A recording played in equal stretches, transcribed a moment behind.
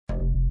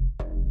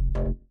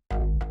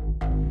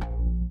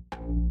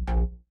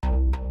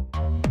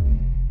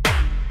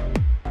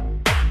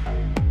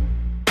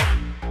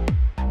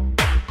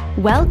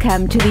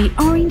Welcome to the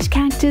Orange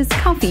Cactus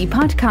Coffee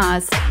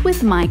Podcast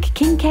with Mike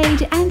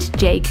Kincaid and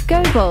Jake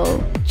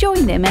Goebel.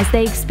 Join them as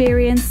they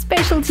experience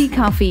specialty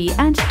coffee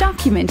and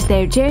document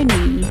their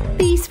journey.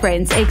 These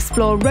friends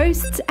explore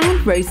roasts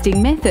and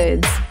roasting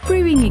methods,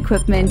 brewing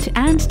equipment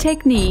and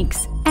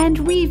techniques,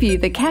 and review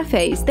the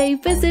cafes they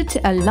visit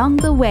along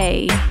the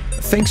way.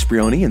 Thanks,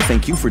 Brioni, and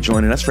thank you for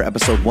joining us for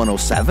episode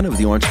 107 of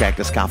the Orange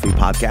Cactus Coffee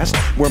Podcast,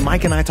 where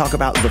Mike and I talk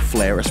about the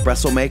Flair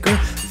Espresso maker,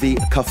 the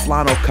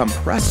Cafflano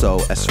Kompresso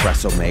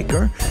Espresso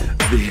maker,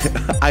 the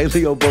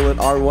Aillio Bullet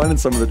R1 and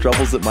some of the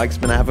troubles that Mike's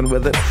been having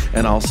with it,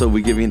 and also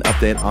we give you an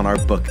update on our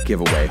book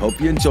giveaway. Hope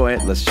you enjoy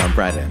it. Let's jump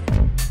right in.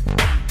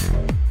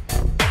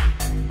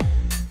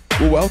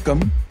 Well,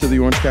 welcome to the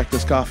Orange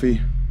Cactus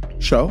Coffee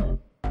Show.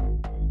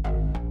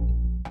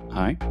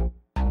 Hi.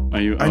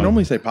 Are you? I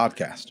normally say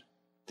podcast.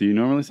 Do you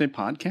normally say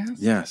podcast?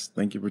 Yes.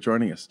 Thank you for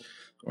joining us.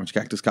 Orange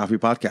Cactus Coffee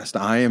Podcast.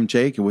 I am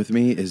Jake, and with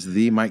me is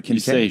the Mike Kincaid. You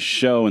say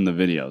show in the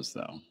videos,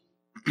 though.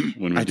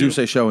 When I do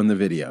say show in the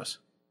videos.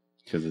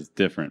 Because it's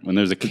different. When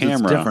there's a camera.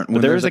 It's different.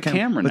 But there's a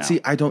camera now. But see,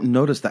 I don't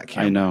notice that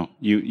camera. I know.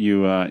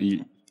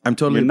 I'm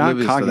totally you're not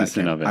oblivious to that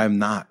cognizant camera. of it. I'm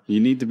not.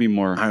 You need to be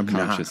more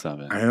conscious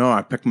of it. I know.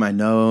 I pick my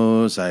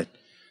nose.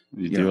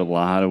 You do a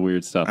lot of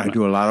weird stuff. I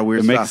do a lot of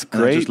weird stuff. It makes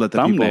great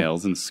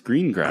thumbnails and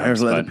screen grabs. I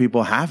just let the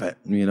people have it.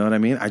 You know what I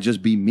mean? I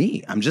just be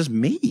me. I'm just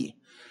me.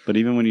 But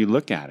even when you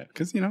look at it,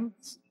 because,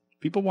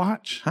 people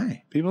watch.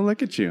 Hi. People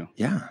look at you.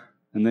 Yeah.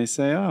 And they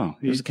say, oh,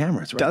 there's a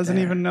camera. It's right doesn't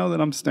there. even know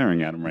that I'm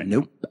staring at him right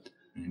now.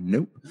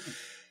 Nope.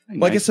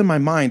 Well, I guess in my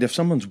mind, if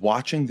someone's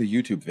watching the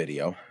YouTube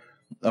video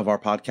of our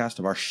podcast,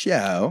 of our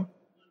show,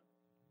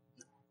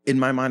 in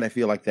my mind, I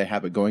feel like they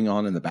have it going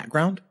on in the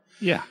background.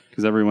 Yeah,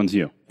 because everyone's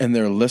you. And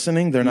they're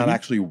listening. They're not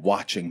actually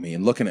watching me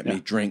and looking at me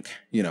drink,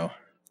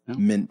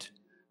 mint.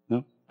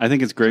 No. I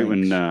think it's great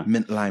drinks, when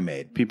mint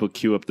limeade. People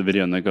queue up the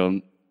video and they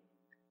go,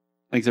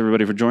 thanks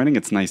everybody for joining.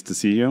 It's nice to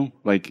see you.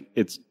 Like,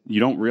 you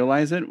don't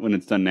realize it when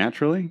it's done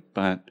naturally,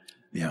 but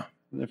yeah,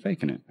 they're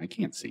faking it. I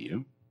can't see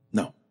you.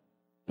 No.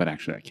 But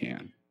actually I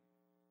can.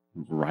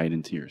 Right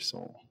into your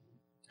soul.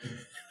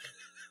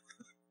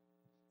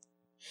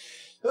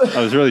 I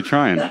was really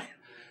trying.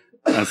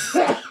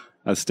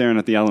 I was staring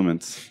at the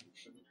elements.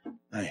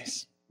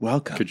 Nice.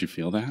 Welcome. Could you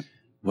feel that?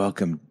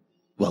 Welcome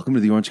to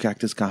the Orange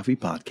Cactus Coffee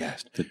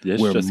Podcast,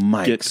 where just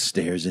Mike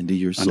stares into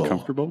your soul.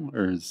 Uncomfortable?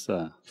 Or is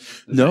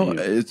no,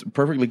 it's a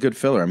perfectly good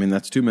filler. I mean,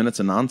 that's 2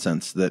 minutes of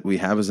nonsense that we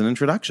have as an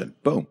introduction.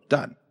 Boom,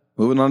 done.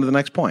 Moving on to the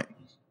next point.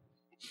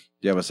 Do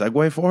you have a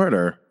segue for it,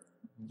 or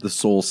the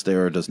soul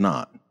stare does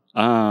not?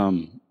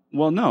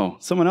 Well, no.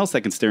 Someone else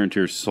that can stare into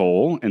your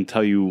soul and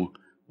tell you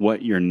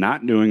what you're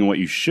not doing and what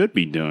you should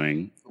be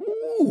doing.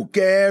 Ooh,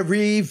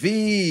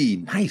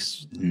 GaryVee.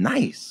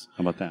 Nice.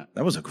 How about that?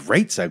 That was a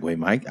great segue,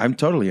 Mike. I'm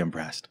totally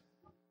impressed.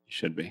 You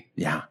should be.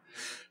 Yeah.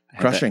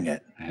 Crushing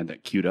it. I had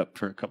that queued up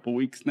for a couple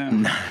weeks now.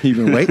 You've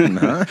been waiting,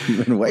 huh?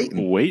 You've been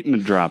waiting. Waiting to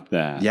drop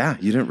that. Yeah,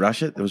 you didn't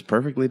rush it. It was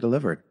perfectly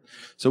delivered.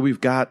 So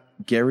we've got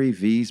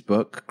GaryVee's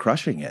book,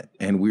 Crushing It,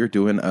 and we're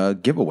doing a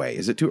giveaway.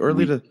 Is it too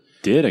early to...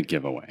 did a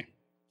giveaway.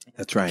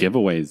 That's right.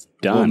 Giveaway's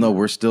done. Well, no,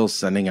 we're still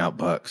sending out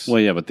books.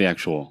 Well, yeah, but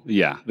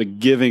the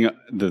giving,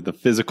 the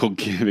physical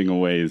giving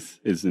away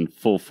is in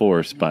full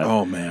force. But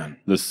oh man,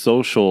 the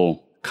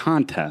social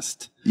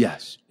contest,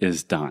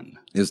 is done.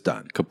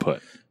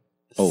 Kaput.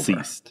 Over.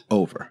 Ceased.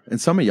 Over.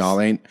 And some of y'all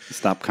ain't.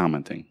 Stop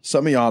commenting.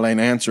 Some of y'all ain't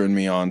answering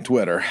me on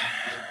Twitter.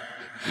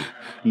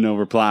 No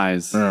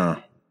replies.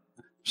 Some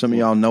of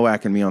y'all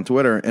no-acking me on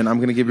Twitter, and I'm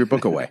going to give your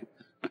book away.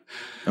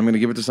 I'm going to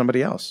give it to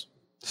somebody else.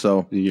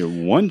 So you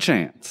get one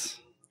chance.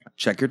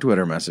 Check your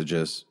Twitter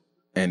messages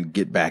and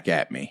get back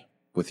at me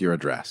with your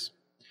address.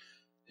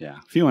 Yeah,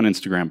 a few on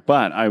Instagram,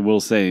 but I will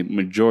say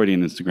majority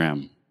on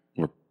Instagram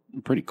were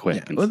pretty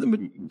quick. Yeah. Well,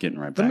 getting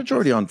right back. The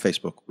majority on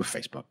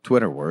Facebook,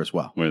 Twitter were as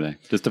well. Were they?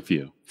 Just a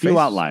few.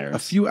 Outliers. A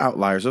few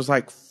outliers. There's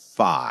like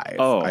 5,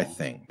 I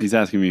think. He's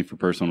asking me for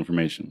personal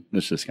information.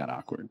 This just got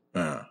awkward.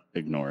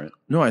 Ignore it.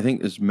 No, I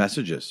think it's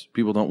messages.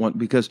 People don't want,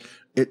 because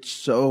it's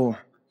so,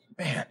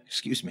 man,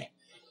 excuse me.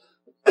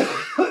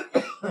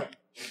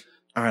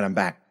 All right, I'm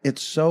back.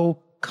 It's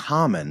so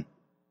common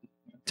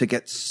to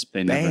get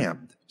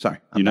spammed. Sorry.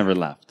 You never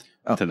left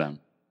to them.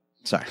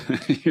 Sorry.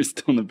 You're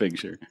still in the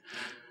picture.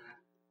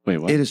 Wait,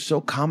 what? It is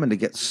so common to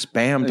get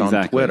spammed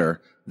on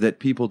Twitter that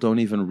people don't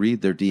even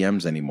read their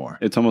DMs anymore.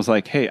 It's almost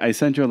like, hey, I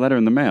sent you a letter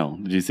in the mail.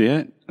 Did you see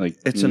it? Like,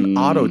 it's an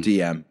auto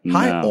DM. No.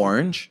 Hi,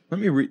 Orange.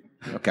 Let me read.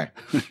 Okay.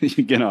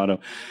 You get auto.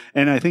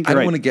 And I think I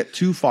don't want to get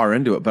too far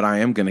into it, but I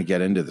am going to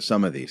get into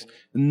some of these.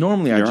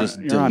 Normally, I just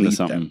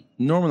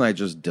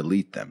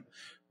delete them.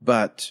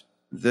 But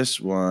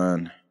this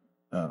one,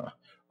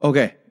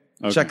 okay.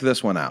 Check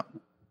this one out.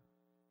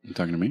 You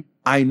talking to me?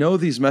 I know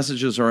these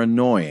messages are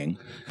annoying,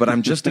 but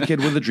I'm just a kid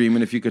with a dream,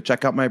 and if you could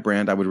check out my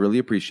brand, I would really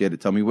appreciate it.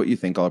 Tell me what you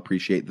think. I'll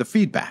appreciate the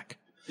feedback.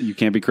 You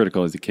can't be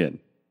critical as a kid.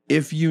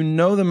 If you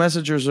know the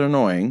messages are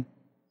annoying,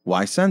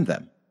 why send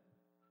them?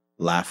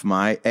 Laugh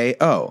my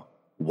AO.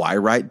 Why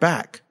write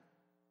back?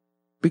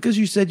 Because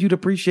you said you'd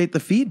appreciate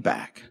the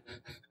feedback.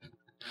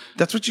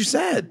 That's what you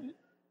said.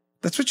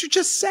 That's what you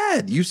just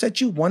said. You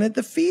said you wanted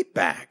the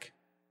feedback.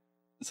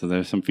 So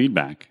there's some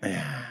feedback.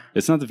 Yeah.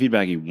 It's not the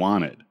feedback he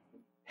wanted.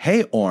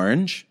 Hey,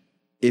 Orange,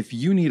 if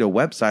you need a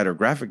website or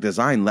graphic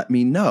design, let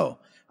me know.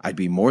 I'd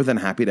be more than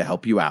happy to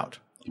help you out.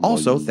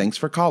 Also, thanks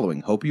for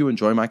calling. Hope you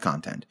enjoy my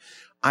content.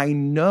 I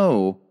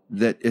know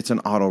that it's an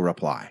auto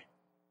reply.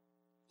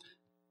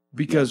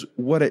 Because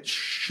what it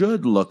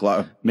should look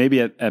like... Maybe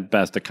at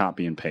best a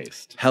copy and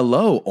paste.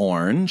 Hello,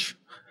 Orange.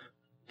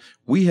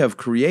 We have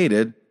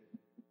created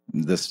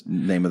this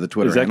name of the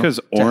Twitter handle. Is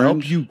that because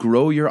Orange... to help you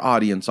grow your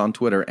audience on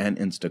Twitter and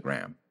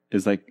Instagram.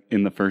 Is like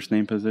in the first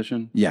name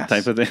position? Yes.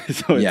 Type of thing?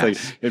 So it's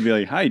like, it'd be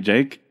like, hi,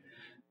 Jake.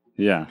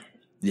 Yeah.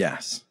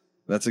 Yes.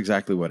 That's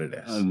exactly what it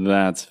is.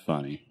 That's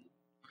funny.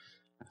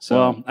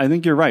 Well, I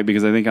think you're right,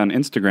 because I think on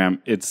Instagram,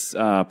 it's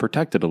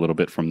protected a little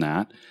bit from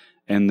that.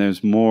 And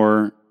there's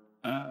more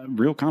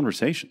real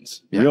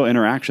conversations, real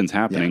interactions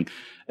happening.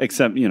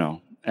 Except,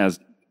 as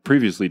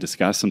previously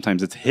discussed,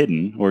 sometimes it's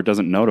hidden or it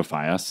doesn't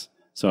notify us.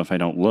 So if I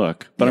don't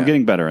look, but I'm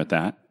getting better at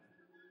that.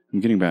 I'm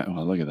getting better.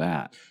 Oh, look at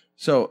that.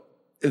 So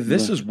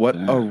this is what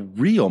a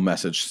real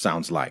message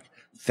sounds like.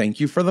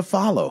 Thank you for the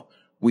follow.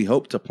 We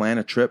hope to plan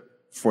a trip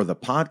for the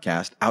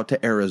podcast out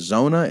to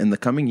Arizona in the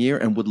coming year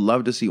and would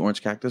love to see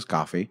Orange Cactus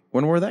Coffee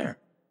when we're there.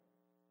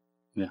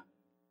 Yeah.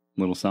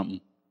 Little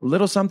something.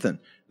 Little something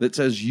that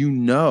says,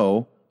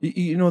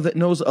 that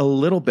knows a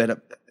little bit.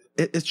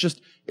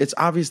 It's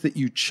obvious that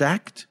you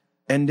checked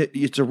and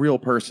it's a real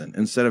person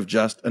instead of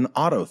just an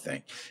auto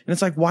thing. And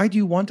it's like, why do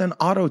you want an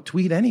auto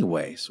tweet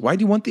anyways? Why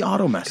do you want the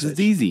auto message? 'Cause it's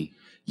easy.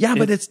 Yeah,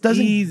 but it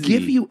doesn't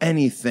give you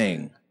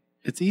anything.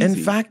 It's easy. In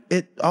fact,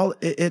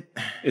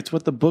 it's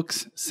what the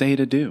books say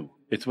to do.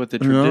 It's what the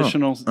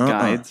traditional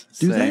guides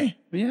say. Do they?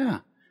 Yeah.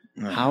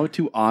 How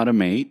to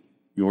automate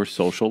your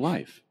social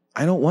life.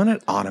 I don't want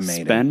it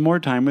automated. Spend more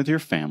time with your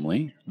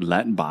family.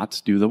 Let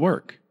bots do the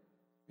work.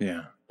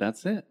 Yeah.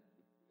 That's it.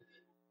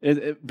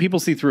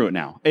 People see through it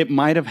now. It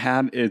might have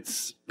had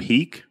its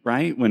peak,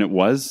 right? When it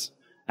was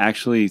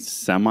actually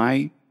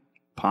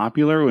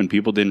semi-popular, when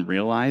people didn't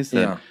realize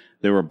that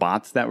there were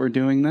bots that were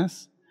doing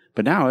this.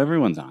 But now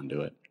everyone's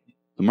onto it.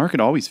 The market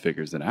always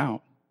figures it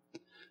out.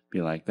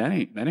 Be like, that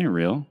ain't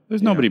real.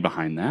 There's nobody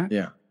behind that.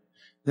 Yeah.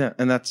 Yeah,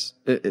 and that's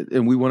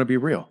and we want to be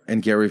real.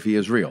 And GaryVee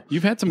is real.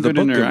 You've had some good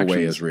interactions. The book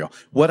giveaway is real.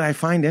 What I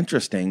find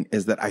interesting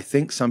is that I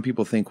think some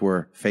people think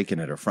we're faking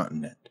it or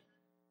fronting it.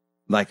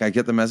 Like, I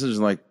get the message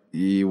like,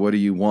 what do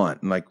you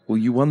want? And like, well,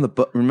 you won the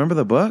book. Remember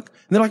the book?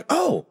 And they're like,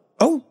 oh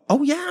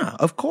yeah,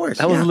 of course.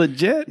 That was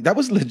legit. That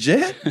was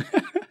legit?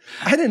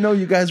 I didn't know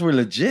you guys were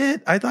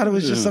legit. I thought it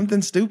was just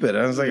something stupid.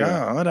 I was like,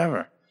 oh,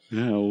 whatever.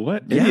 Yeah,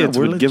 what idiots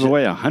would give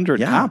away 100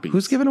 copies?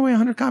 Who's giving away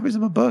 100 copies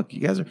of a book? You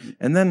guys are,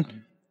 and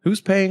then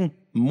who's paying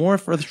more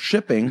for the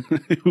shipping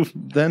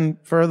than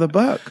for the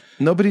book?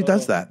 Nobody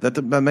does that.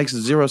 That makes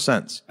 0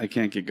 sense. I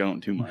can't get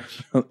going too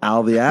much.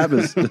 Al the Ab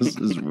is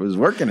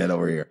working it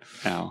over here.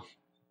 Al.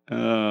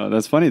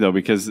 That's funny though,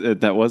 because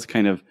that was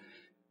kind of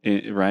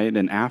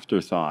an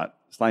afterthought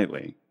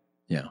slightly.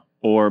 Yeah.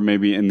 Or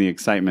maybe in the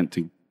excitement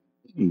to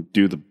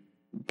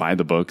buy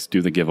the books,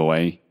 do the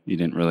giveaway, you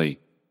didn't really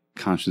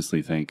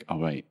consciously think, oh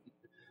wait,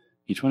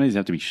 each one of these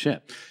have to be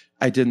shipped.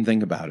 I didn't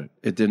think about it.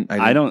 It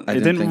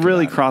didn't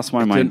really cross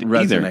my mind either.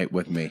 It didn't resonate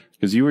with me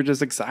because you were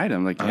just excited.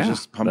 I'm like, I was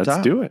just pumped up.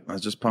 Let's do it. I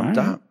was just pumped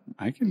up.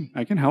 I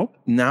can help.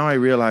 Now I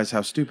realize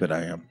how stupid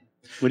I am.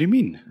 What do you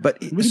mean? What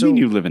do you mean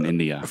you live in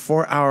India?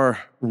 For our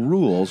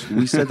rules,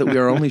 we said that we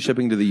are only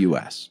shipping to the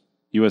U.S.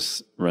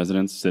 U.S.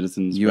 residents,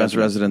 citizens, U.S.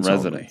 residents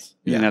only.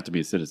 You didn't have to be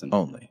a citizen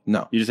only.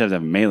 No, you just have to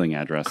have a mailing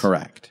address.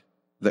 Correct.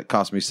 That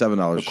cost me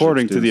 $7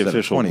 according to the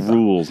official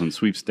rules and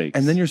sweepstakes.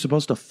 And then you're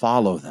supposed to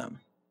follow them.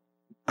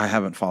 I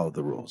haven't followed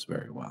the rules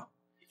very well.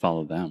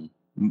 Follow them.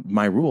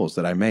 My rules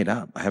that I made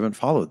up, I haven't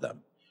followed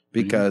them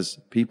because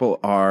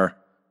people are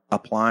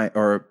applying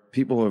or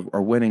people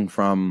are winning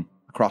from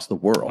across the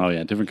world. Oh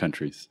yeah, different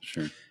countries,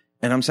 sure.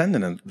 And I'm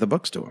sending the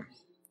books to them.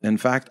 In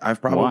fact, I've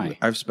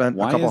spent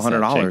Why a couple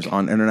 $100 Jake?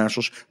 on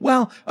international.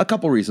 Well, a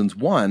couple reasons.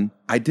 One,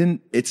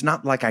 it's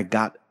not like I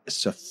got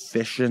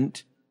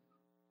sufficient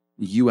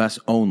U.S.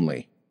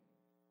 only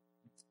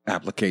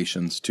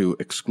applications to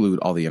exclude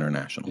all the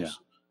internationals. Yeah.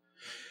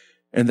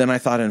 And then I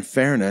thought, in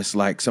fairness,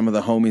 like some of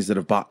the homies that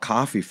have bought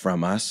coffee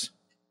from us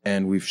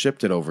and we've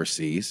shipped it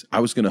overseas, I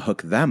was going to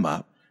hook them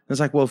up. And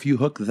it's like, well, if you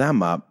hook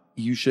them up,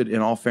 you should,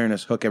 in all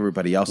fairness, hook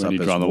everybody else up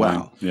as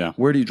well. Yeah.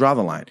 Where do you draw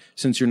the line?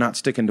 Since you're not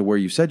sticking to where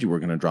you said you were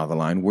going to draw the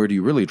line, where do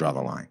you really draw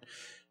the line?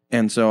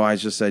 And so I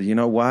just said, you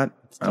know what?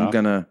 I'm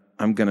gonna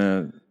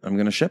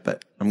ship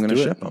it. I'm gonna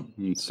ship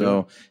them.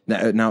 So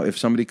now, if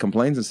somebody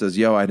complains and says,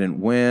 "Yo, I didn't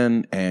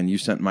win," and you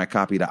sent my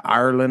copy to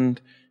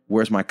Ireland,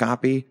 where's my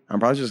copy? I'm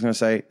probably just gonna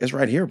say, "It's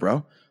right here,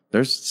 bro."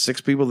 There's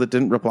 6 people that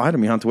didn't reply to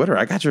me on Twitter.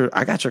 I got your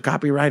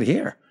copy right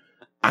here.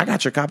 I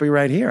got your copy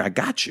right here. I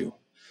got you.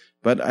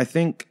 But I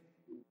think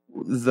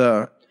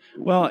you're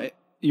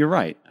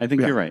right. I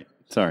think you're right.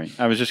 Sorry.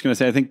 I was just going to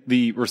say, I think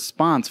the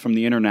response from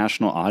the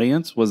international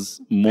audience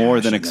was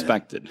more than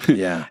expected.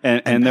 Yeah.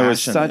 and there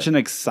was such an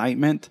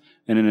excitement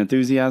and an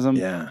enthusiasm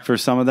for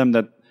some of them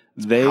that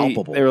they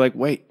were like,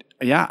 wait,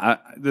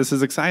 this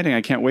is exciting.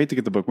 I can't wait to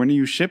get the book. When are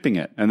you shipping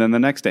it? And then the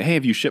next day, hey,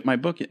 have you shipped my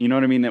book yet? You know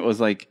what I mean? It was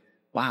like,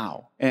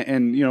 wow.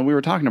 And you know, we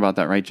were talking about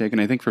that, right, Jake?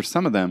 And I think for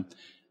some of them,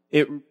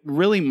 it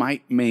really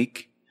might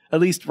make, at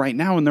least right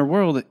now in their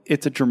world,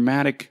 it's a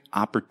dramatic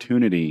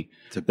opportunity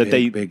that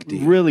they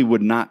really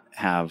would not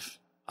have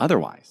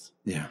otherwise.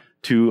 Yeah.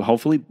 To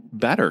hopefully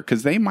better,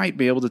 because they might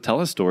be able to tell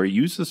a story,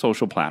 use the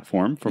social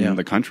platform from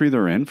the country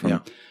they're in,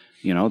 from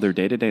you know, their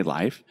day-to-day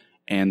life,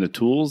 and the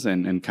tools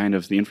and kind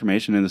of the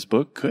information in this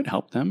book could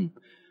help them,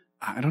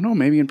 I don't know,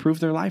 maybe improve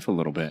their life a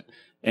little bit.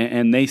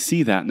 And they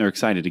see that and they're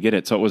excited to get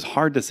it. So it was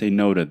hard to say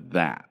no to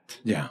that.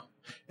 Yeah.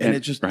 And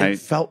it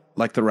felt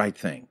like the right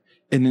thing.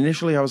 And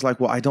initially I was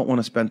like, well, I don't want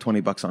to spend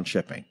 $20 on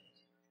shipping.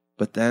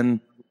 But then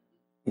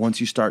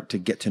once you start to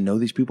get to know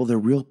these people, they're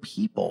real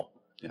people.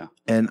 Yeah.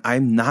 And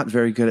I'm not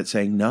very good at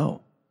saying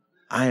no.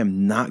 I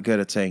am not good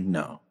at saying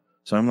no.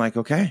 So I'm like,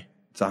 okay,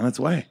 it's on its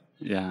way.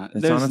 Yeah.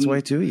 It's on its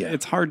way to you.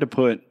 It's hard to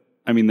put,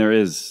 I mean, there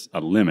is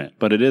a limit,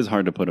 but it is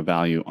hard to put a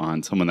value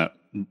on someone that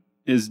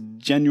is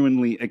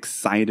genuinely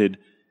excited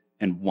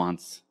and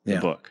wants the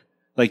book.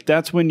 Like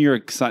that's when you're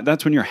excited.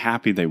 That's when you're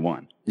happy they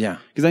won. Yeah.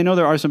 Because I know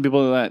there are some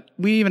people that,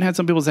 we even had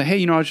some people say, hey,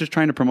 you know, I was just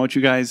trying to promote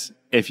you guys.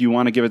 If you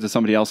want to give it to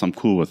somebody else, I'm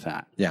cool with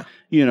that. Yeah.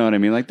 You know what I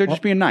mean? Like they're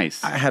just being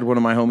nice. I had one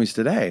of my homies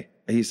today.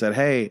 He said,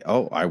 hey,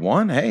 I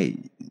won. Hey,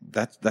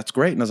 that's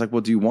great. And I was like,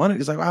 well, do you want it?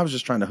 He's like, well, I was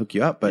just trying to hook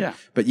you up. But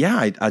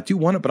I do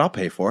want it, but I'll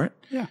pay for it.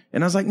 Yeah.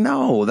 And I was like,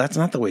 no, that's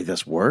not the way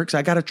this works.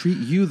 I got to treat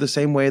you the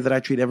same way that I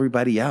treat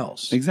everybody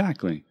else.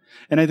 Exactly.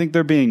 And I think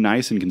they're being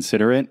nice and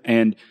considerate.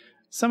 And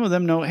some of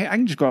them know, hey, I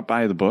can just go out and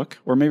buy the book.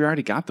 Or maybe I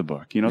already got the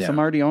book. You know, some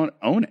already own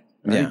it.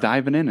 They're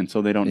diving in, and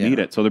so they don't need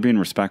it. So they're being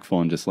respectful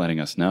and just letting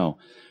us know.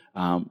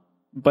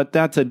 But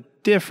that's a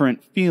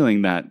different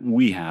feeling that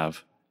we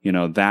have, you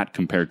know, that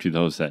compared to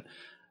those that,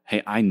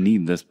 hey, I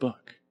need this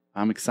book.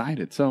 I'm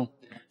excited. So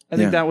I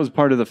think that was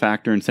part of the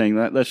factor in saying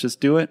that, let's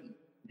just do it.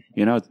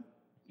 You know,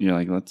 you're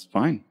like, that's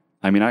fine.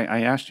 I mean,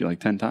 I asked you like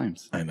 10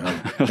 times. I know.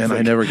 And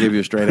I never gave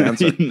you a straight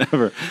answer.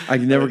 I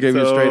never gave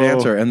you a straight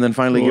answer. And then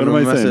finally gave him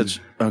a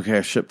message. Okay,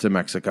 I shipped to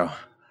Mexico.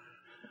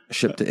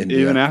 Shipped to India.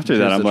 Even after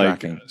that, I'm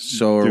like,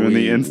 so doing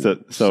the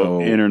instant.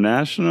 So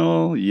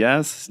international,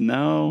 yes,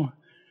 no.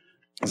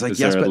 I was like,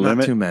 yes, but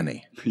not too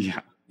many.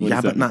 Yeah.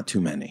 Yeah, but not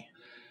too many.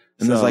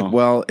 And it's like,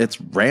 well,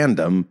 it's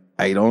random.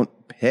 I don't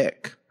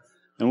pick.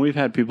 And we've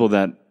had people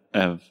that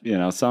have, you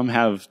know, some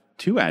have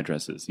 2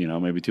 addresses, you know,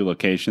 maybe 2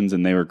 locations,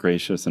 and they were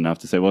gracious enough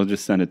to say, well,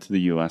 just send it to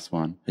the U.S.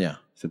 one. Yeah.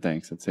 So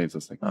thanks. It saves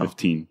us like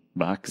 $15.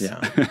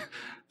 Yeah.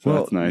 So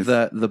that's nice.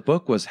 The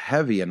book was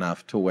heavy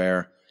enough to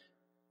where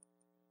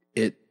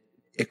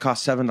it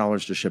cost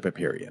 $7 to ship it,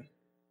 period.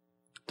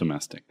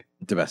 Domestic.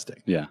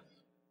 Yeah.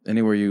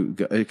 Anywhere you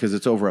go, because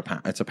it's over a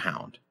pound. It's a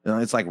pound.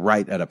 It's like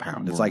right at a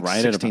pound. It's like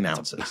 16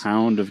 ounces. It's a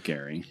pound of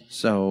Gary.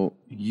 So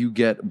you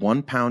get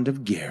 1 pound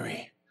of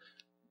Gary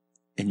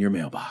in your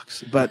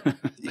mailbox. But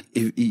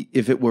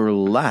if it were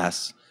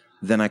less,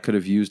 then I could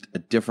have used a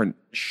different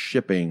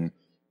shipping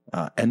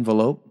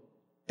envelope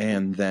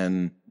and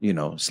then, you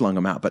know, slung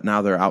them out. But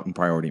now they're out in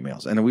priority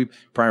mails. And we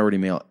priority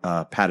mail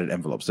padded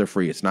envelopes. They're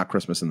free. It's not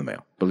Christmas in the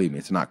mail. Believe me,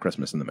 it's not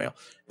Christmas in the mail.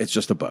 It's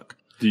just a book.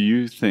 Do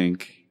you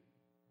think,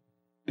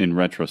 in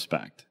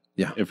retrospect,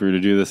 if we were to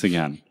do this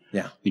again,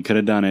 you could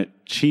have done it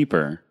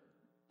cheaper,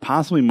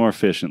 possibly more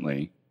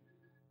efficiently,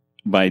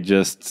 by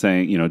just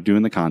saying, you know,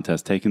 doing the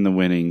contest, taking the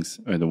winnings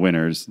or the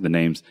winners, the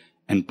names,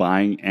 and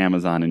buying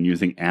Amazon and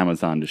using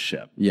Amazon to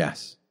ship?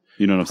 Yes.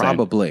 You know what I'm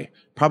saying?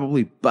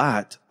 Probably,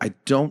 but I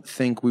don't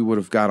think we would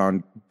have got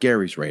on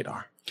Gary's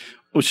radar.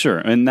 Well, sure.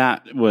 And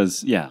that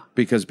was,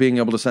 because being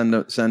able to send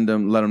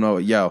them, let them know,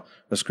 a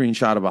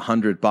screenshot of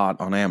 100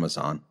 bought on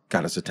Amazon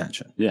got his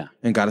attention. Yeah.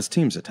 And got his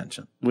team's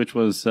attention. Which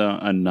was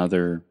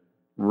another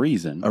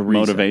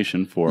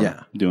motivation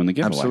for doing the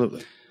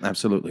giveaway.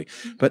 Absolutely.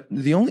 But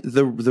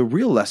the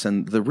real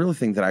lesson, the real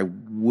thing that I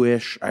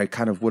wish I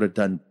kind of would have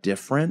done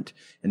different,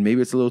 and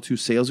maybe it's a little too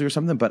salesy or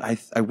something, but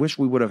I wish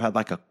we would have had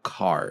like a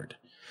card.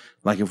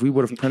 Like if we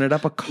would have printed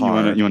up a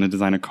card. You want to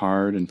design a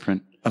card and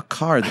print? A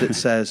card that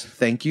says,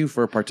 thank you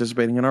for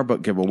participating in our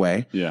book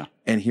giveaway. Yeah.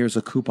 And here's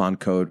a coupon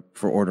code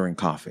for ordering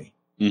coffee.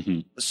 Mm-hmm.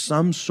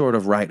 Some sort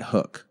of right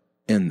hook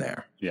in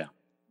there. Yeah.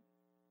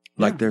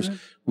 Like I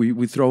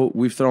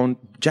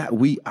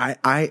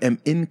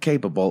am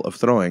incapable of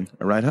throwing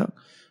a right hook.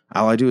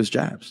 All I do is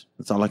jabs.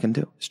 That's all I can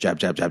do. It's jab,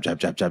 jab, jab, jab,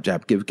 jab, jab,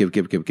 jab, give.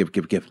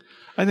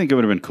 I think it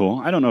would have been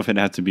cool. I don't know if it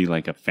had to be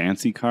like a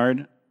fancy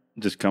card,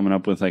 just coming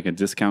up with like a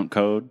discount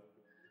code.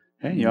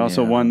 Hey, you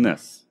also won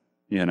this.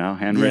 You know,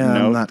 handwritten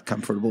note. I'm not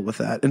comfortable with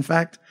that. In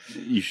fact,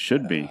 you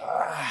should be.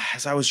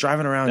 As I was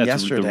driving around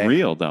yesterday. That's the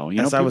real, though.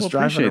 As I was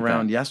driving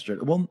around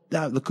yesterday. Well,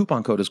 the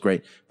coupon code is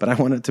great, but I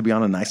want it to be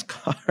on a nice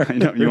card. I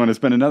know. You want to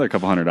spend another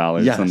couple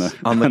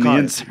 $100 on the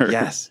insert.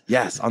 Yes,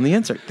 on the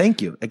insert.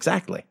 Thank you.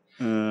 Exactly.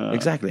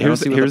 Exactly.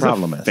 Here's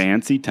a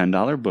fancy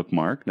 $10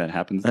 bookmark that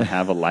happens to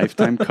have a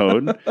lifetime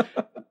code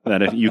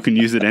that if you can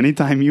use it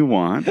anytime you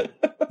want.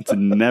 It's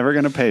never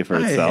going to pay for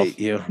itself. I hate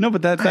you. No,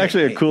 but that's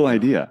actually a cool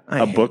idea.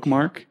 A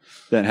bookmark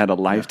that had a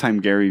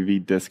lifetime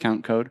GaryVee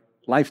discount code.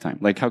 Lifetime.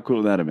 Like, how cool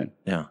would that have been?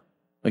 Yeah.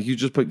 Like, you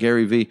just put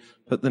GaryVee,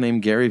 put the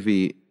name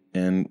GaryVee,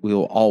 and we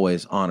will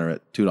always honor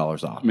it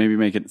 $2 off. Maybe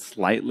make it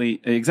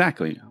slightly,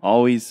 exactly,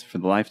 always for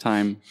the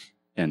lifetime.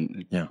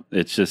 And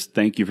it's just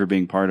thank you for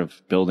being part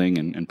of building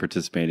and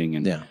participating.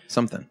 And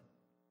something.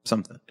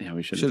 Yeah,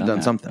 we should have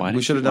done something.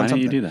 We should have done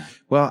something. Why didn't you do that?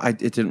 Well,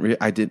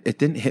 it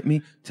didn't hit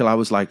me till I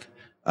was like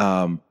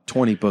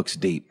 20 books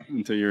deep.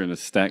 Until you're in a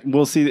stack.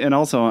 We'll see. And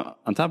also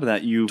on top of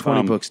that,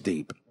 20 books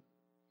deep.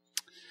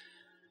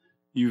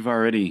 You've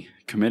already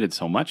committed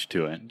so much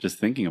to it. Just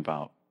thinking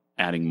about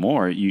adding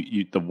more,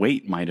 the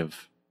weight might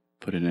have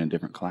put it in a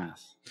different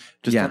class.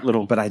 Just that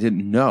little. But I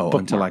didn't know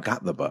bookmark. until I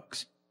got the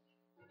books.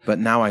 But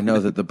now I know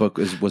that the book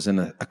was in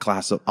a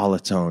class of all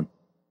its own.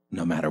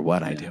 No matter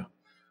what I do,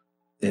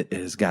 it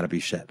has got to be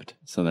shipped.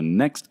 So the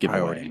next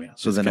giveaway,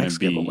 so the next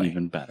giveaway,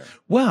 even better.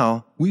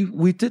 Well,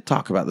 we did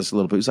talk about this a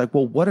little bit. It's like,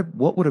 well,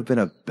 what would have been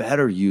a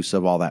better use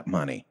of all that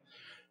money?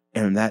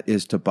 And that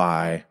is to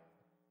buy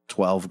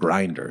 12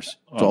 grinders,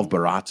 12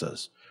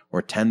 barazzas,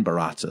 or 10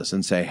 barazzas,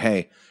 and say,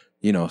 hey,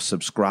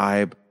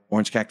 subscribe,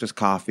 Orange Cactus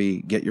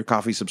Coffee, get your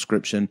coffee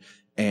subscription,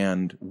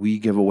 and we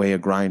give away a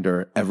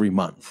grinder every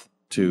month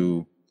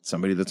to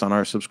somebody that's on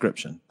our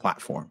subscription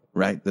platform,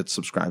 right? That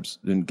subscribes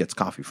and gets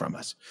coffee from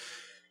us.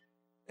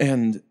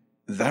 And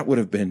that would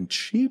have been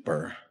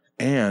cheaper,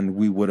 and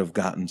we would have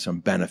gotten some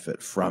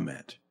benefit from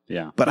it.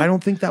 Yeah. But I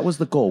don't think that was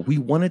the goal. We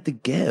wanted to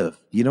give.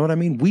 You know what I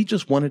mean? We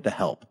just wanted to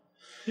help.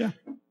 Yeah.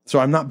 So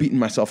I'm not beating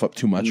myself up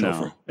too much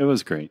over. It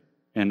was great.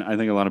 And I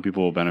think a lot of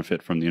people will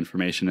benefit from the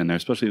information in there,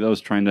 especially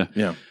those trying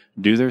to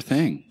do their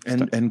thing.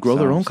 And grow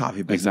their own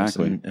coffee business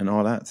and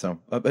all that. So,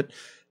 but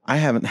I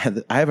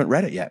haven't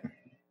read it yet.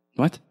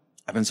 What?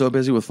 I've been so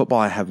busy with football,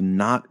 I have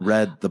not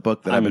read the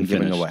book that I've been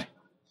giving away.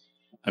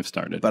 I've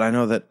started. But I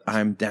know that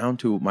I'm down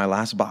to my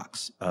last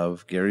box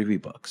of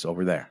GaryVee books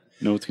over there.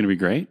 You know what's going to be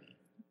great?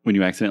 When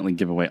you accidentally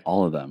give away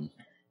all of them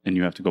and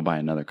you have to go buy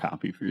another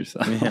copy for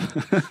yourself. Yeah.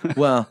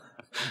 Well,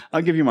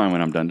 I'll give you mine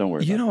when I'm done. Don't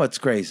worry. You know what's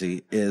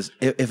crazy is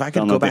if I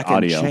could go back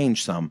and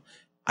change some,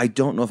 I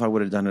don't know if I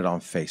would have done it on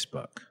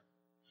Facebook.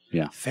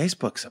 Yeah.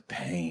 Facebook's a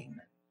pain.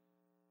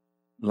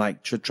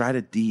 Like, to try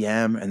to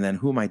DM, and then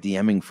who am I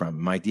DMing from?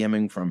 Am I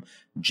DMing from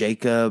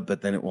Jacob,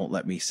 but then it won't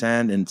let me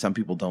send, and some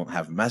people don't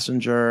have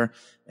Messenger.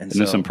 And so,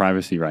 there's some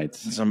privacy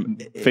rights.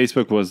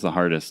 Facebook was the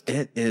hardest.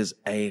 It is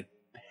a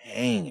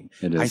pain.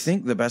 It is. I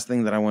think the best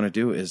thing that I want to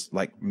do is,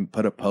 like,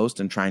 put a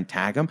post and try and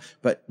tag them,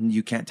 but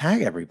you can't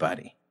tag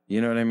everybody. You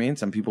know what I mean?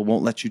 Some people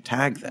won't let you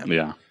tag them.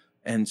 Yeah.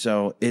 And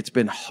so it's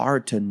been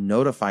hard to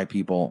notify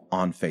people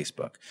on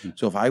Facebook.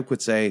 So if I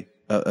could say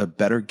a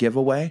better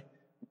giveaway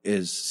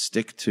is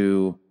stick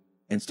to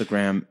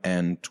Instagram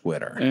and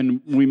Twitter. And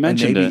we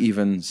mentioned and maybe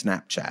even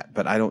Snapchat,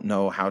 but I don't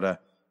know how to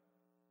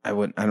I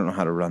don't know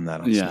how to run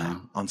that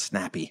on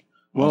Snappy.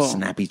 Well, on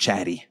Snappy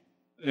Chatty.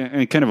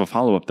 And kind of a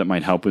follow-up that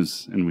might help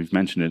is, and we've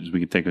mentioned it, is we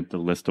could take the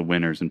list of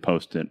winners and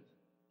post it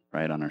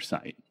right on our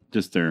site.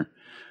 Just their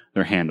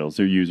handles,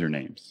 their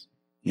usernames.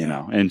 You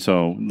know, and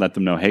so let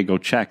them know, hey, go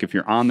check. If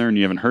you're on there and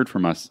you haven't heard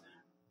from us,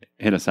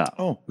 hit us up.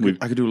 Oh,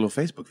 I could do a little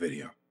Facebook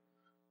video.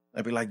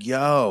 I'd be like,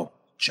 yo,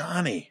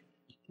 Johnny,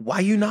 why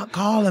you not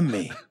calling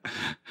me?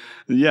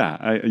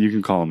 Yeah, you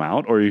can call them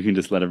out, or you can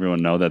just let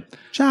everyone know that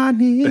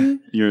Johnny,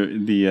 you're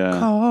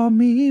call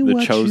me.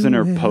 The chosen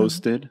are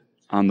posted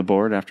on the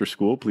board after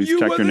school. Please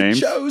check their names.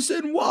 You were the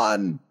chosen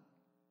one.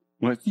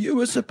 What? You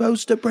were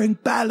supposed to bring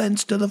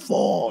balance to the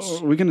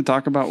force. Are we going to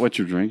talk about what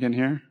you're drinking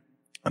here?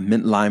 A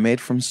mint limeade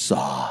from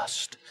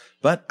Sauced.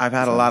 But I've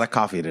had a lot of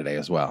coffee today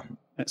as well.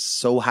 It's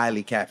so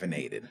highly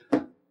caffeinated.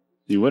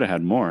 You would have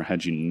had more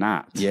had you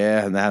not.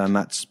 Yeah, and that I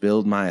not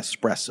spilled my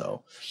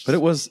espresso. But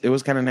it was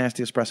kind of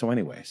nasty espresso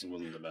anyways. It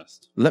wasn't the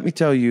best. Let me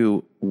tell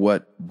you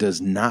what does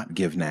not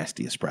give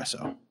nasty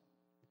espresso.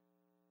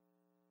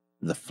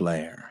 The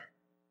Flair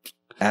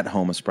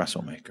at-home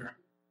espresso maker.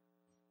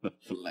 The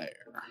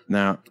Flair.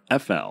 Now,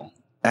 F-L.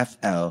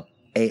 F-L-A-I-R.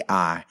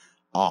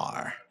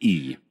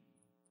 E.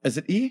 Is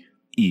it E?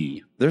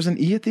 E. There's an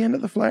E at the end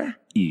of the Flair?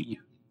 E.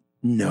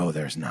 No,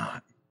 there's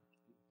not.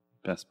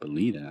 Best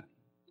believe that.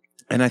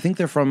 And I think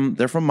they're from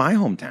my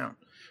hometown,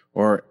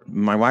 or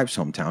my wife's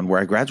hometown,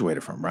 where I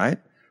graduated from, right?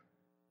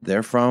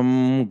 They're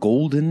from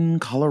Golden,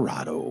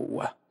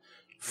 Colorado.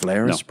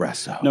 Flair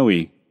Espresso. No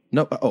E.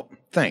 No. Oh,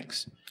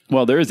 thanks.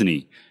 Well, there is an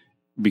E,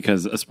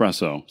 because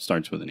espresso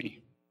starts with an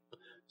E.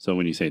 So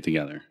when you say it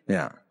together.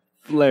 Yeah.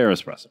 Flair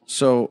Espresso.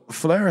 So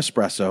Flair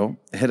Espresso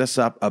hit us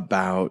up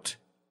about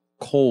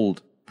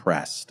cold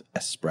pressed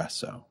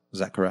espresso. Is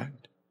that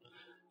correct?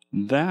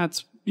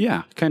 That's,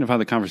 kind of how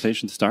the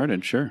conversation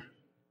started, sure.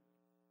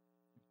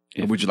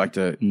 Would you like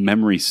to...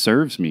 Memory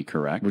serves me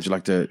correct. Would you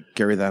like to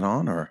carry that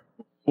on, or...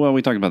 Well,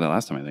 we talked about that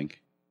last time, I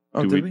think.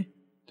 Oh, did we?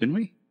 Didn't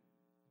we?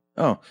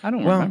 Oh. I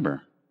don't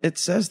remember. It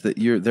says that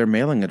their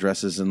mailing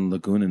address is in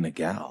Laguna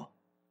Niguel,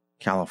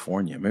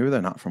 California. Maybe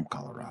they're not from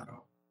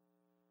Colorado.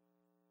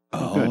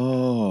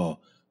 Oh,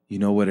 you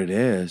know what it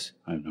is?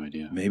 I have no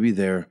idea. Maybe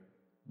they're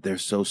they're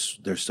so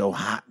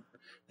hot.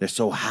 They're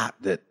so hot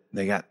that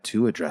they got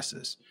 2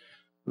 addresses.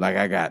 Like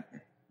I got.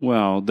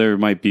 Well, there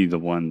might be the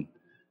one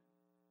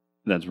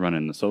that's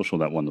running the social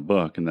that won the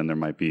book, and then there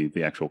might be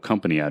the actual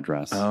company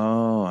address.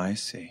 Oh, I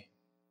see.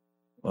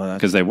 Well,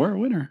 because they were a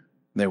winner.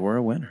 They were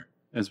a winner,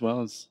 as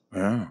well as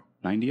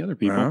 90 other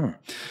people.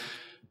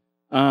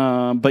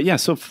 But yeah,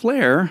 so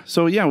Flair.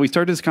 So yeah, we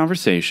started this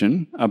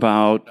conversation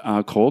about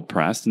cold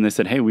pressed, and they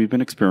said, "Hey, we've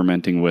been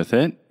experimenting with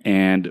it,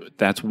 and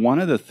that's one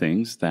of the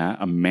things that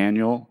a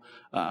manual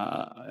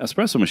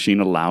espresso machine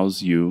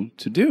allows you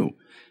to do."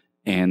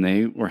 And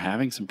they were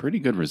having some pretty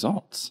good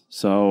results.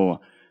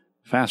 So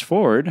fast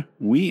forward,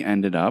 we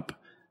ended up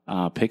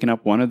picking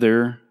up one of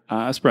their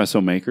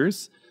espresso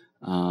makers.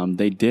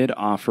 They did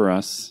offer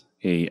us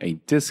a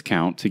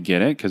discount to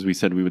get it because we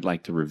said we would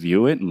like to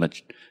review it and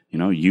let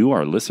you,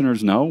 our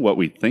listeners, know what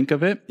we think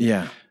of it.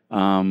 Yeah.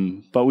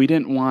 But we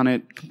didn't want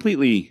it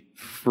completely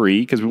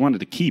free because we wanted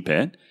to keep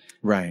it.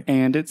 Right.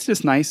 And it's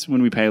just nice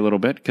when we pay a little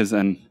bit because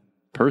then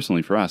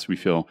personally for us, we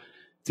feel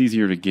it's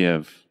easier to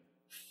give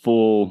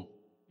full,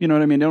 you know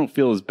what I mean? They don't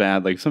feel as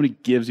bad. Like if somebody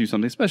gives you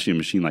something, especially a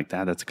machine like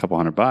that, that's a couple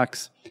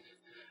 $100.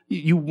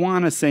 You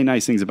want to say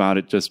nice things about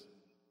it just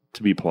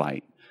to be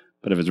polite.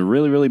 But if it's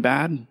really, really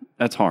bad,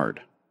 that's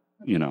hard,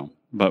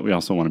 but we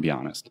also want to be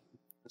honest.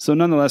 So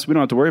nonetheless, we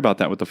don't have to worry about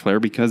that with the Flair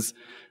because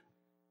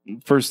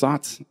first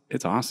thoughts,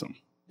 it's awesome.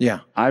 Yeah.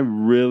 I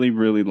really,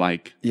 really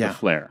like the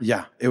Flair.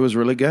 Yeah, it was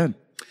really good.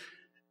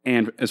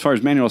 And as far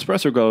as manual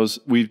espresso goes,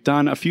 we've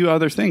done a few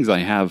other things.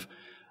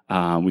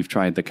 We've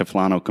tried the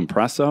Cafflano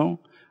Kompresso.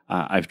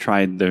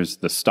 There's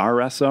the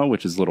Staresso,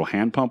 which is a little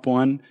hand pump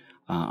one.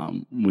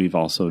 We've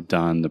also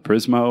done the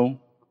Prismo,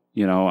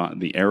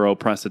 the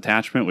AeroPress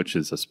attachment, which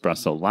is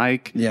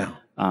espresso-like. Yeah.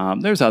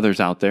 There's others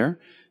out there.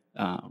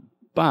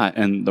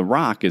 And the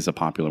Rock is a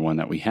popular one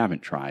that we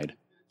haven't tried.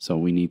 So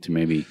we need to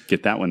maybe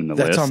get that one in the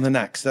list.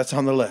 That's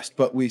on the list.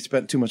 But we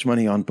spent too much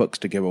money on books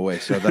to give away.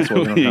 So that's why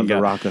we don't have the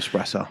Rock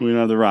Espresso. We don't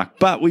have the Rock.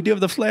 But we do have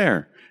the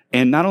Flair.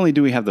 And not only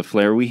do we have the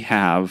Flair, we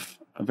have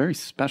a very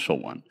special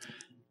one.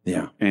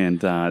 Yeah. And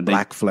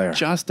Black Flair.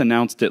 Just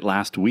announced it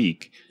last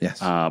week.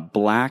 Yes.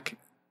 Black.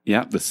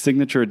 Yeah, the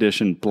signature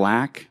edition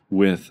black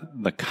with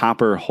the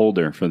copper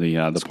holder for the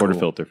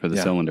portafilter for the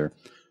cylinder.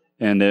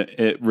 And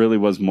it really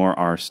was more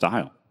our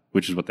style,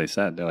 which is what they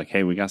said. They're like,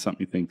 hey, we got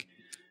something you think.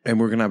 And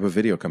we're going to have a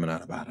video coming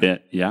out about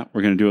it. Yeah,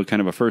 we're going to do a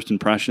kind of a first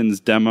impressions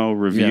demo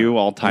review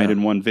all tied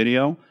in one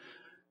video.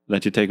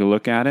 Let you take a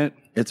look at it.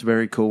 It's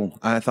very cool.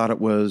 I thought it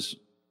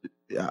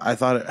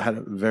had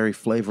a very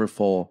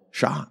flavorful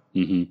shot.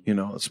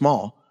 Mm-hmm.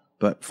 Small,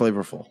 but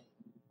flavorful.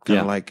 Kind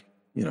of like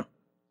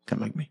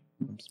me.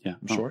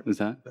 I'm short. Is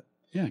that?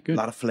 Yeah, good. A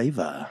lot of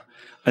flavor.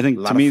 I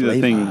think to me, the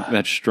thing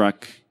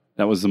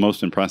that was the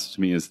most impressive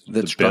to me is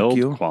the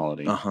build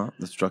quality. That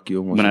struck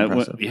you most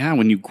impressive.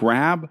 When you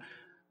grab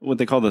what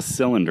they call the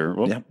cylinder.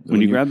 When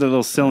you grab the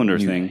little cylinder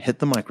thing. Hit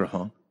the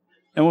microphone.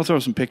 And we'll throw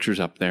some pictures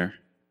up there.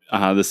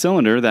 The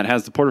cylinder that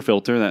has the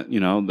portafilter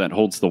that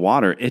holds the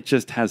water, it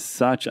just has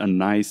such a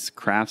nice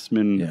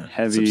craftsman,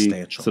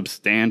 heavy,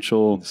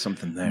 substantial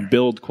something there.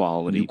 Build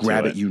quality. When you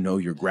grab it,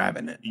 you're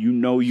grabbing it.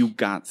 You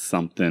got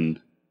something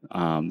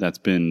that's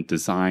been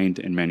designed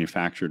and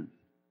manufactured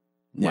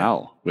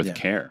well with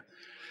care.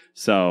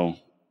 So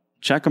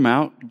check them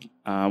out.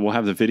 We'll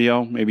have the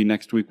video. Maybe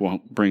next week we'll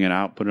bring it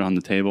out, put it on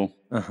the table,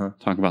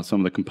 talk about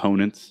some of the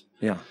components.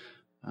 Yeah.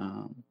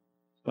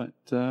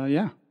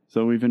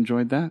 So we've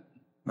enjoyed that.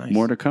 Nice.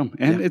 More to come.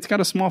 And it's got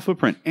a small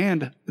footprint.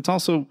 And it's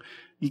also,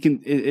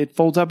 it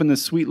folds up in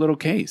this sweet little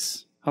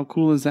case. How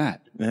cool is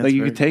that? That's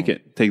you could take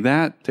it. Take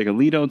that, take a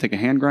Lido, take a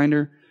hand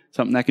grinder,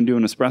 something that can do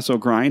an espresso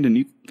grind, and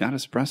you got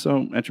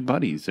espresso at your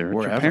buddies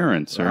or at your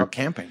parents. Or out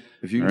camping.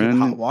 If you can get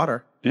hot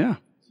water. Yeah,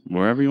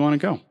 wherever you want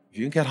to go. If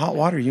you can get hot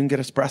water, you can get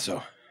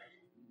espresso.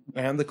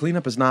 And the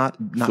cleanup is not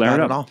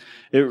bad at all.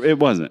 It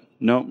wasn't.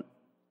 No.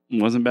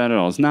 It wasn't bad at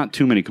all. It's not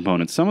too many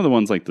components. Some of the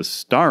ones like the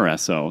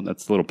Staresso,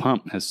 that's the little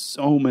pump, has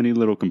so many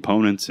little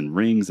components and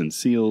rings and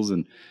seals.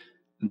 And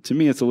to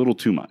me, it's a little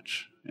too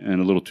much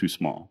and a little too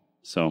small.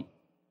 So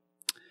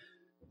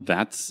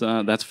that's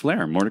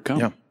Flair. More to come.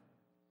 Yeah.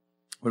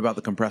 What about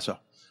the Kompresso?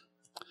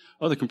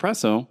 Oh, the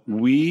Kompresso.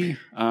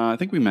 I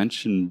think we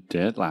mentioned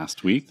it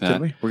last week.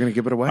 Did we? We're going to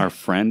give it away. Our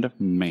friend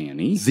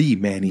Manny. The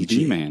Manny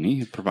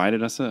G.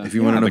 Provided us If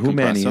you want to know who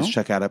Manny is,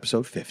 check out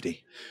episode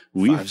 50.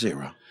 50.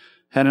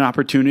 Had an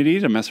opportunity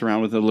to mess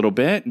around with it a little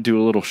bit,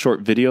 do a little short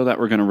video that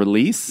we're going to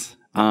release.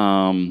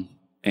 And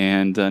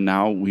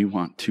now we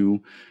want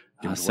to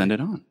send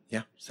it on.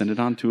 Yeah. Send it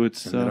on to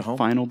its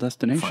final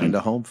destination. Find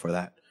a home for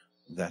that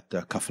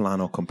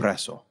Cafflano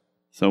Kompresso.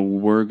 So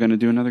we're going to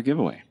do another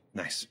giveaway.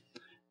 Nice.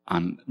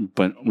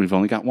 But we've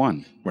only got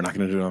one. We're not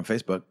going to do it on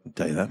Facebook. I'll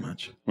tell you that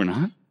much. We're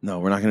not? No,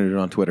 we're not going to do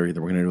it on Twitter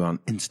either. We're going to do it on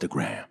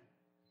Instagram.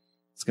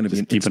 It's going to be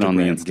an keep it on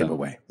the Insta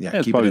giveaway. Yeah,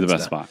 it's probably the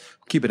best spot.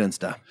 Keep it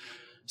Insta.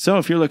 So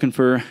if you're looking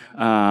for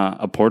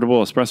a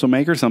portable espresso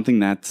maker, something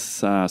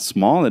that's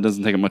small, that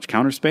doesn't take up much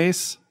counter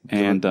space,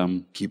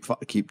 and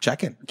keep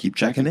checking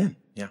in.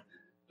 Yeah.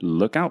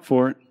 Look out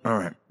for it. All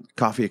right.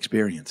 Coffee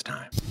experience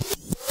time.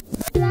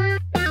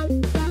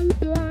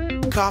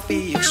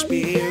 coffee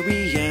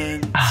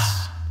experience.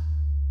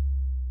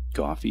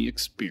 Coffee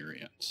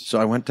experience. So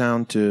I went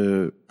down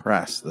to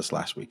Press this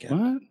last weekend.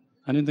 What?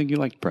 I didn't think you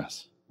liked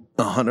Press.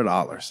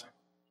 $100.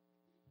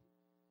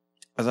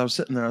 As I was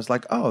sitting there, I was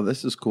like, "Oh,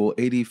 this is cool.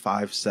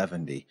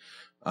 $85.70,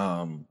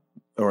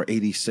 or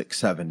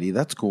 $86.70.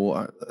 That's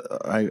cool.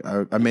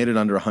 I made it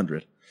under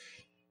 100."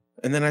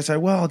 And then I said,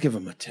 "Well, I'll give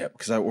him a tip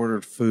because I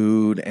ordered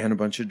food and a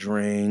bunch of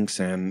drinks,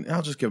 and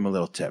I'll just give him a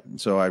little tip."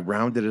 So I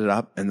rounded it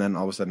up, and then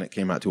all of a sudden it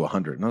came out to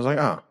 100, and I was like,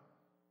 "Oh,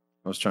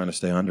 I was trying to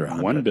stay under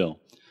 100." One bill,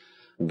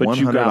 but $100.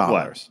 you got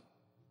what?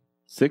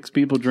 6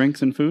 people,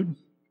 drinks, and food.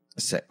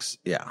 6,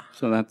 yeah.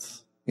 So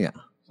that's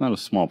it's not a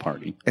small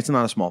party. It's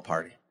not a small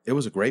party. It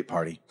was a great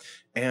party,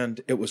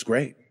 and it was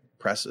great.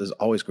 Press is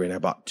always great. I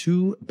bought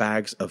 2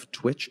 bags of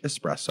Twitch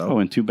espresso. Oh,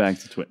 and 2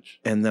 bags of Twitch.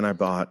 And then I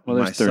bought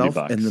myself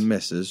and the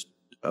missus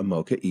a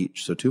mocha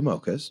each, so 2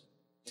 mochas.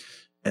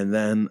 And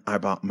then I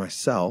bought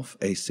myself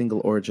a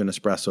single origin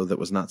espresso that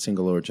was not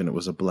single origin. It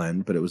was a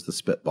blend, but it was the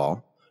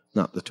Spitball,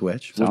 not the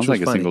Twitch. Sounds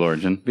like a single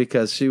origin.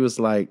 Because she was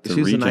like,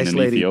 she was a nice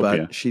lady,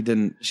 but she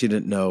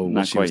didn't know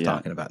what she was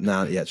talking about.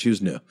 Not yet. She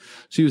was new.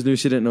 She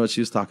didn't know what she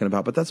was talking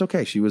about, but that's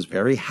okay. She was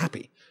very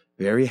happy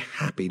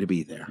to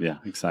be there. Yeah,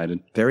 excited.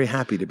 Very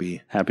happy to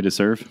be. Happy to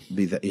serve?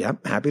 Yeah,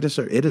 happy to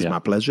serve. It is my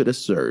pleasure to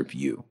serve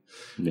you.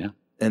 Yeah.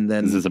 And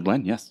then is this a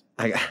blend? Yes.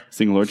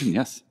 Single origin?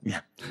 Yes.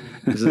 Yeah.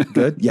 Is it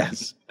good?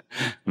 Yes.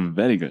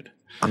 Very good.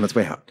 On its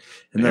way out.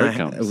 And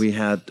then we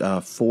had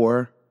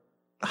 4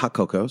 hot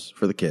cocos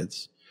for the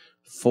kids,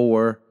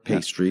 4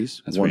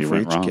 pastries, That's 1 for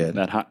each kid.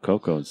 That hot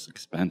cocoa is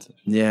expensive.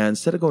 Yeah,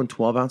 instead of going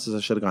 12 ounces, I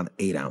should have gone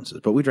 8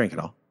 ounces, but we drank it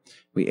all.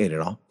 We ate it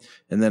all.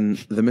 And then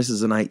the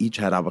missus and I each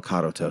had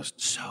avocado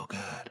toast. So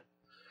good.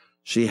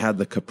 She had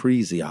the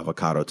caprese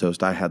avocado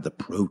toast. I had the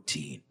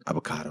protein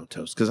avocado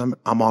toast because I'm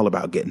all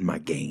about getting my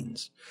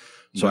gains.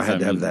 So I had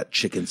to have that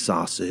chicken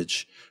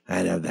sausage. I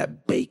had to have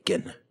that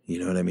bacon. You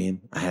know what I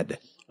mean? I had to.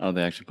 Oh,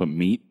 they actually put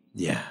meat?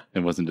 Yeah.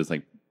 It wasn't just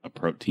like a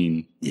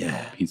protein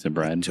piece of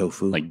bread?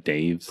 Tofu. Like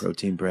Dave's?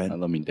 Protein bread. I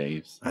love me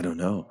Dave's. I don't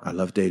know. I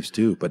love Dave's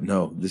too. But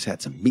no, this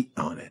had some meat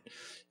on it.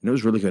 And it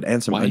was really good.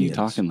 And some onions. Why are you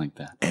talking like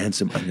that? And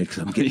some onions.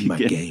 I'm getting my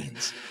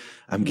gains.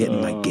 I'm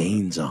getting my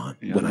gains on.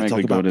 When I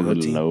talk about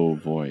protein. Low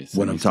voice.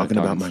 When I'm talking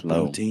about my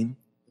protein.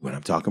 When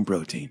I'm talking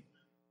protein.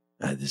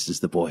 This is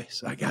the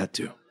voice. I got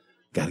to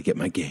get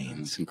my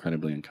gains. It's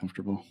incredibly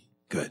uncomfortable.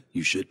 Good.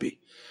 You should be.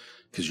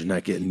 Because you're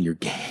not getting your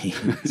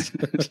gains.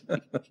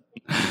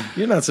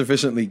 You're not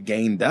sufficiently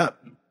gained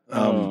up.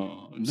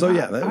 So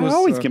yeah, that was, I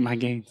always get my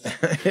gains.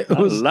 It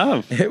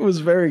was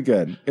very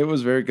good. It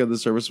was very good. The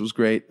service was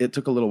great. It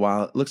took a little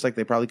while. It looks like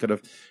they probably could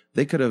have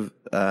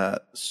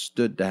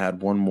stood to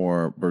had one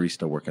more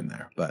barista working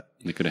there, but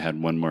they could have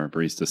had one more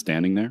barista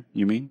standing there.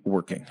 You mean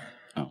working?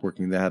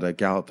 Working. They had a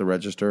gal at the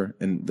register,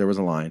 and there was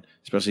a line,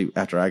 especially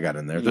after I got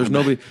in there.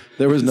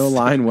 There was no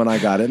line when I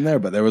got in there,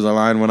 but there was a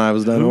line when I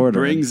was done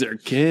ordering. Who brings their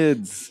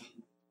kids?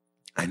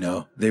 I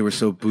know. They were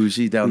so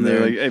bougie down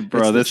there. Like, hey,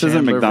 bro, this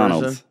isn't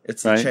McDonald's. Version.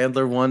 It's the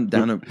Chandler one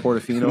down in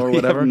Portofino or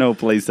whatever. Have no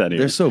place out here.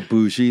 They're so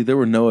bougie. There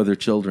were no other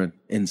children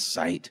in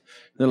sight.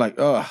 They're like,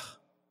 ugh,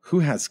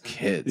 who has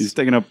kids? He's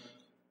taking up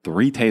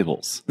 3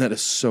 tables. That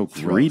is so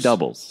gross. 3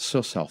 doubles.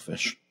 So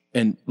selfish.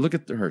 And look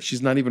at her.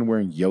 She's not even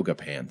wearing yoga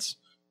pants.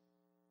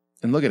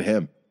 And look at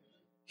him.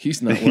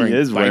 He's not wearing He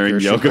is wearing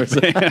yoga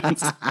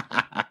pants.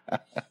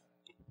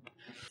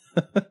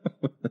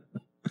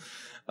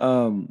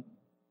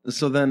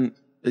 So then,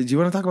 do you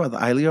want to talk about the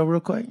Aillio real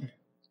quick?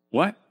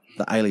 What?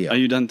 The Aillio. Are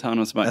you done telling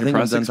us about your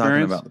press experience? I think I'm done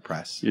talking about the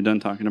press. You're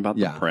done talking about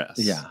the press.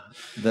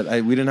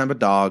 Yeah. We didn't have a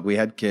dog. We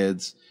had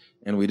kids.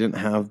 And we didn't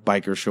have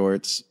biker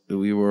shorts.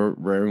 We were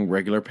wearing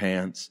regular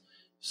pants.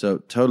 So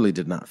totally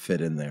did not fit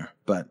in there.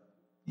 But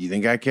you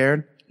think I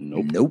cared?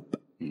 Nope.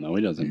 No,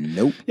 he doesn't.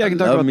 Nope. Yeah, I can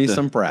talk about me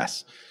some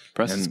press.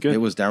 Press is good. It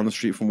was down the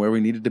street from where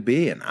we needed to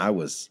be, and I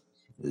was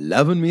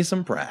loving me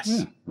some press.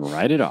 Yeah,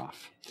 write it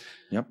off.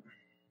 Yep.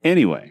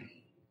 Anyway,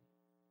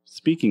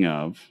 speaking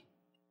of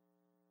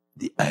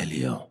the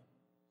Aillio,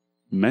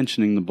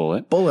 mentioning the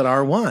Bullet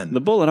R1.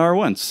 The Bullet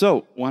R1.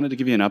 So, wanted to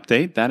give you an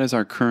update. That is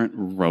our current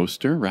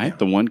roaster, right? Yeah.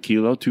 The 1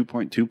 kilo,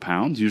 2.2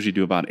 pounds. Usually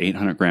do about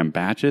 800-gram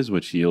batches,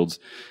 which yields,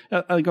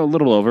 I go a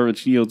little over,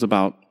 which yields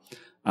about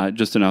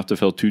just enough to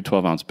fill 2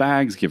 12-ounce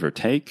bags, give or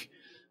take.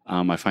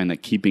 I find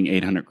that keeping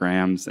 800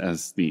 grams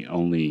as the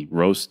only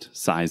roast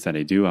size that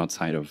I do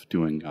outside of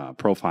doing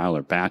profile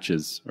or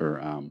batches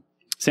or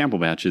sample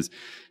batches,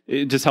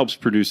 it just helps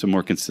produce a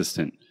more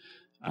consistent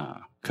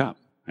cup.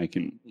 I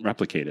can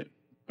replicate it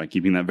by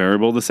keeping that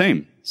variable the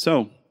same.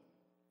 So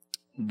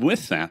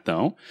with that,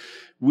 though,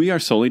 we are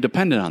solely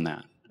dependent on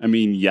that. I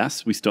mean,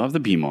 yes, we still have the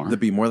B-More. The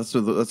B-More, that's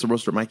the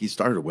roaster Mikey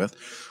started with,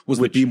 was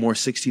the B-More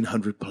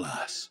 1600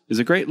 Plus. Is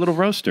a great little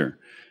roaster.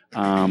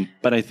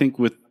 But I think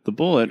with the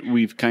Bullet,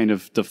 we've kind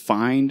of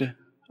defined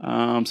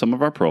some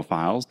of our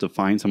profiles,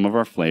 defined some of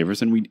our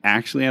flavors, and we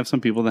actually have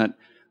some people that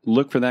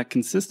look for that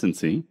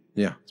consistency.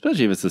 Yeah.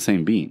 Especially if it's the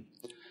same bean.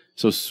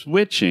 So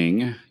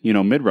switching,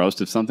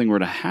 mid-roast, if something were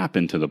to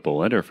happen to the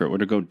bullet or if it were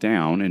to go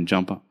down and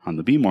jump on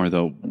the beam more,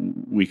 though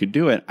we could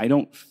do it, I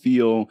don't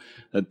feel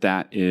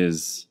that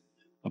is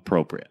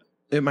appropriate.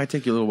 It might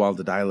take you a little while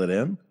to dial it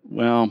in.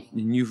 Well,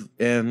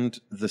 it's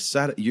not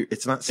set up.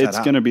 It's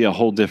going to be a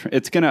whole different.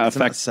 It's going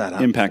to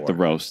impact the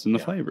roast and the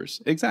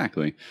flavors.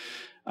 Exactly.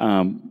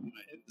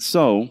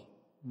 So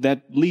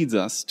that leads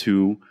us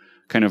to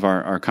kind of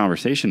our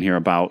conversation here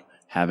about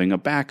having a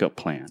backup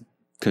plan.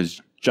 Because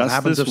what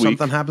happens if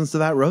something happens to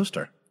that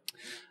roaster?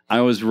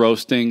 I was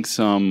roasting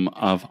some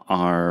of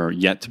our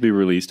yet to be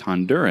released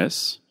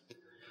Honduras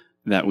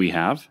that we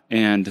have,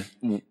 and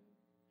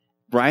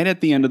right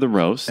at the end of the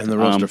roast, and the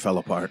roaster fell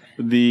apart.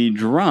 The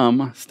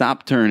drum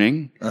stopped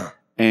turning,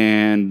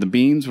 and the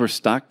beans were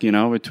stuck,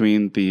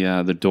 between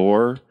the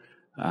door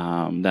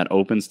that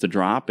opens to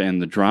drop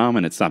and the drum,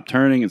 and it stopped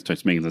turning. It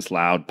starts making this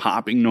loud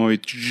popping noise.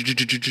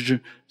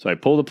 So I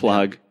pull the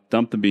plug,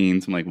 dump the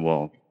beans. I'm like,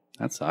 well,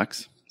 that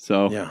sucks.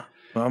 So yeah.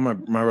 Well,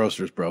 my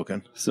roaster's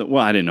broken. So,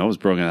 I didn't know it was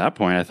broken at that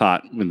point. I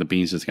thought when the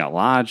beans just got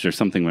lodged or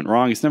something went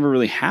wrong. It's never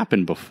really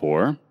happened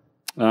before.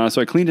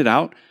 So I cleaned it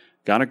out,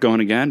 got it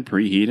going again,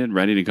 preheated,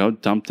 ready to go,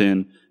 dumped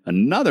in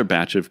another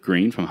batch of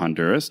green from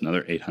Honduras,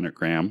 another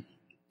 800-gram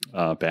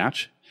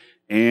batch,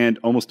 and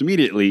almost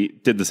immediately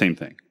did the same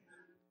thing.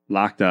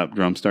 Locked up,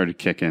 drum started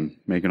kicking,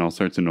 making all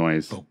sorts of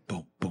noise. Boom,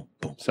 boom, boom,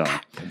 boom. So,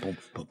 boom, boom,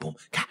 boom, boom,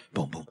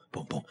 boom, boom,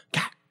 boom, boom,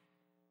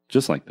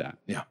 just like that.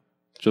 Yeah.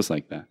 Just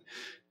like that.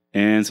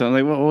 And so I'm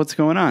like, well, what's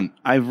going on?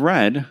 I've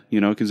read,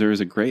 because there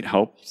is a great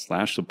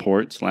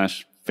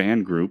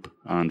help/support/fan group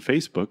on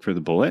Facebook for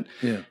the bullet.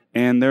 Yeah.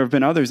 And there have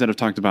been others that have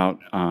talked about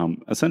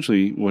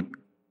essentially what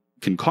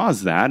can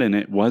cause that. And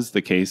it was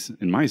the case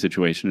in my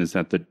situation is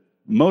that the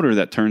motor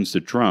that turns the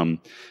drum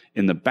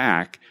in the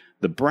back,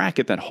 the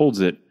bracket that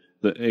holds it,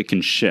 it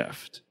can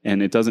shift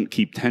and it doesn't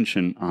keep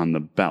tension on the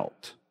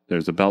belt.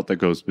 There's a belt that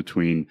goes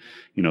between,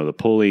 the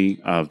pulley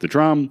of the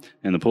drum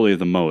and the pulley of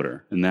the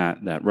motor. And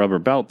that rubber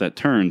belt that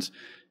turns,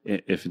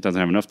 if it doesn't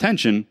have enough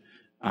tension,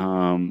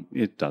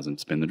 it doesn't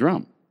spin the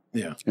drum.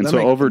 Yeah. And so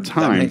over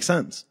time, that makes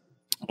sense.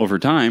 Over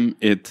time,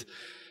 it,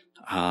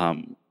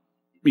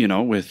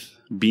 with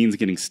beans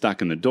getting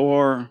stuck in the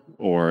door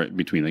or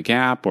between the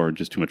gap or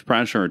just too much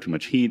pressure or too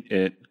much heat,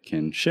 it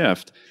can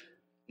shift.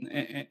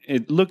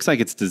 It looks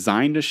like it's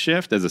designed to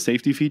shift as a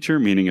safety feature,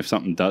 meaning if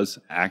something does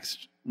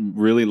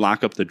really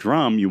lock up the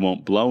drum, you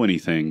won't blow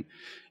anything.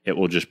 It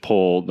will just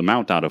pull the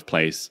mount out of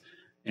place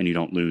and you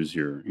don't lose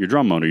your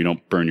drum motor. You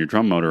don't burn your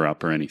drum motor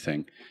up or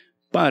anything.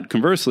 But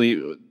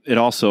conversely, it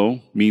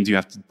also means you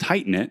have to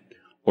tighten it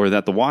or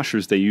that the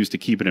washers they use to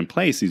keep it in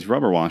place, these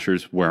rubber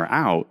washers, wear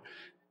out.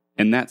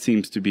 And that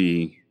seems to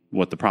be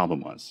what the problem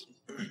was.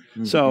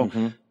 Mm-hmm.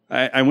 So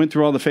I went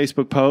through all the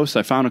Facebook posts.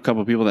 I found a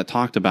couple of people that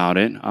talked about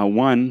it.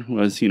 One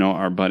was,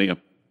 our buddy up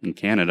in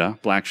Canada,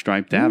 Black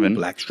Stripe Davin.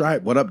 Black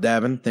Stripe. What up,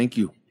 Davin? Thank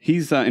you.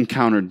 He's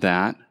encountered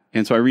that.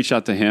 And so I reached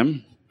out to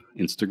him,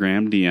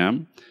 Instagram,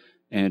 DM,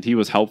 and he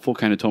was helpful,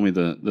 kind of told me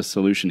the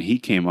solution he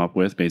came up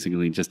with,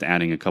 basically just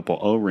adding a couple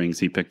O-rings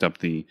he picked up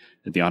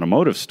at the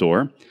automotive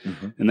store.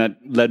 Mm-hmm. And that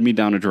led me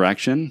down a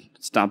direction,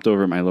 stopped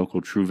over at my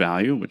local True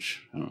Value,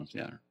 which I don't know if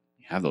you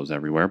have those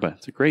everywhere, but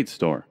it's a great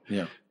store.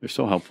 Yeah. They're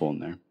so helpful in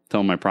there.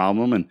 Tell them my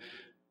problem and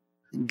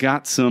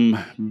got some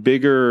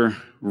bigger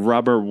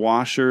rubber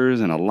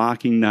washers and a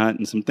locking nut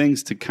and some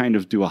things to kind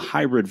of do a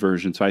hybrid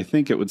version. So I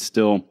think it would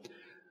still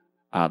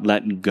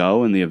let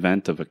go in the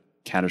event of a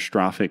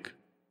catastrophic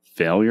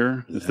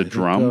failure of the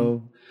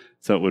drum.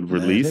 So it would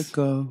release. Let it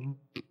go.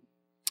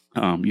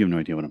 You have no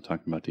idea what I'm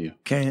talking about, do you?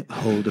 Can't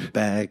hold it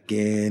back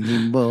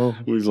anymore.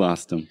 We've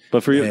lost him.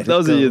 But for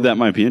those of you that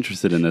might be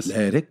interested in this,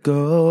 let it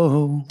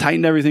go.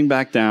 Tightened everything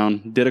back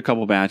down, did a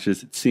couple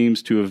batches. It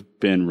seems to have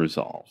been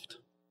resolved.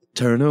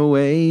 Turn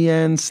away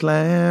and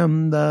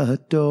slam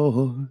the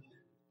door.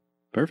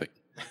 Perfect.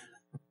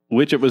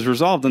 Which it was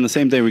resolved on the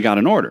same day we got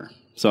an order.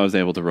 So I was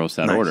able to roast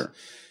that order.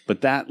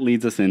 But that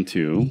leads us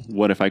into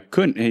what if I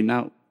couldn't? Hey,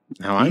 now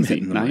I'm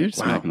hitting the mic. Now you're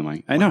smacking the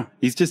mic. I know.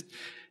 He's just...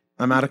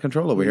 I'm out of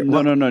control over here.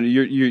 No.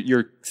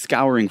 You're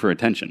scouring for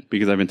attention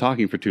because I've been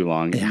talking for too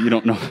long. Yeah. You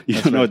don't know.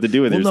 You don't know what to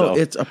do with yourself.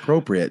 No, it's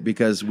appropriate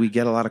because we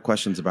get a lot of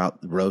questions about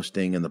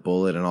roasting and the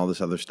bullet and all this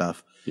other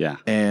stuff. Yeah,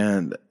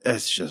 and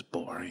it's just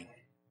boring.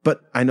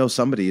 But I know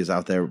somebody is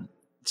out there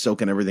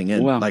soaking everything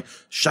in. Well, like,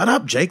 shut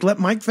up, Jake. Let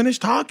Mike finish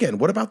talking.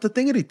 What about the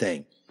thingity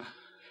thing?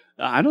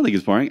 I don't think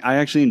it's boring. I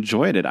actually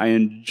enjoyed it. I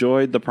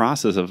enjoyed the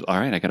process of, all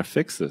right, I got to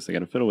fix this. I got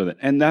to fiddle with it.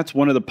 And that's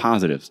one of the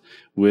positives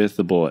with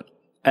the bullet.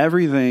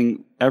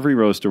 Every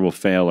roaster will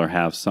fail or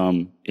have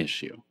some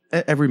issue.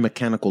 Every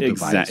mechanical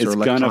device or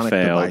electronic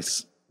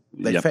device,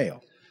 they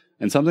fail.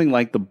 And something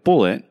like the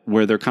bullet,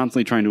 where they're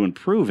constantly trying to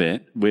improve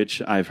it,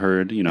 which I've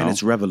heard, and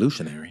it's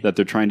revolutionary. That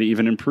they're trying to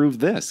even improve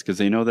this because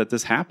they know that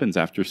this happens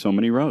after so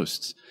many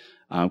roasts.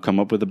 Come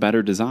up with a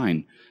better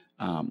design.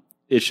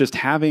 It's just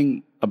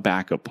having a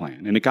backup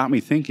plan. And it got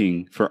me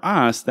thinking, for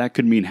us, that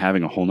could mean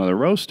having a whole nother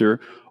roaster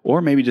or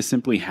maybe just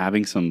simply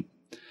having some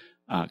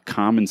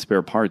common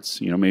spare parts,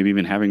 maybe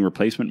even having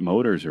replacement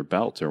motors or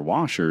belts or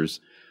washers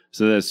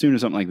So that as soon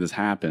as something like this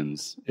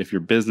happens, if your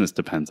business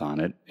depends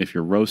on it, if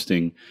you're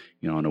roasting,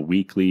 on a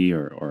weekly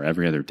or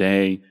every other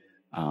day,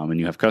 and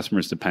you have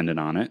customers dependent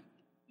on it,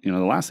 the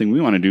last thing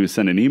we want to do is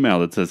send an email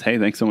that says, "Hey,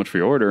 thanks so much for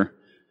your order.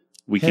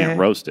 We can't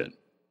roast it."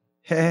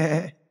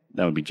 That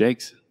would be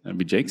Jake's. That'd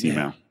be Jake's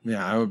email.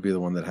 Yeah, I would be the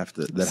one that have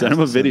to send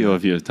him a video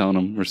of you telling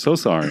him we're so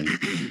sorry.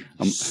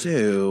 I'm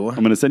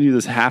going to send you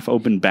this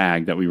half-open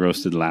bag that we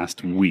roasted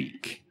last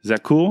week. Is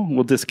that cool?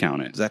 We'll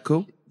discount it. Is that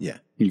cool? Yeah.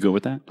 You go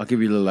with that? I'll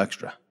give you a little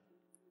extra.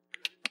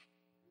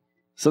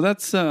 So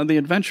that's the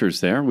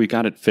adventures there. We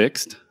got it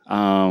fixed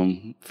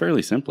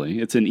fairly simply.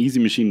 It's an easy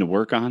machine to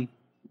work on.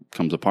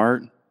 Comes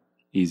apart,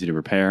 easy to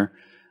repair,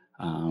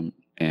 and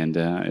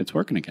it's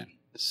working again.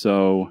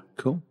 So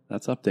cool.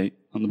 That's update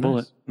on the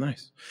bullet.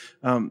 Nice.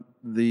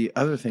 The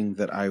other thing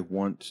that I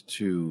want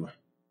to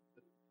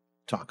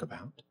talk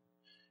about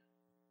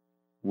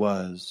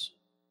was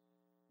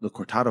the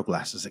Cortado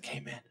glasses that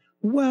came in.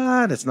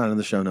 What? It's not in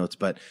the show notes,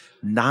 but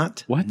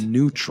not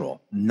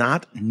neutral.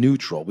 Not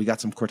neutral. We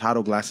got some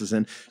Cortado glasses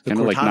in. Kind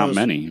of like not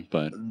many,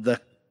 but the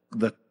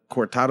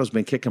Cortado's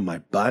been kicking my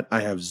butt.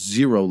 I have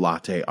 0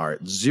 latte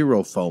art,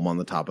 0 foam on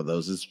the top of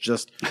those. It's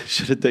just... I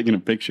should have taken a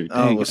picture.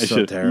 Dang, it was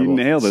so terrible. You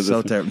nailed it.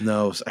 So terrible.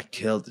 No, I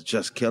killed it.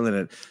 Just killing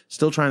it.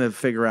 Still trying to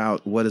figure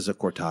out what is a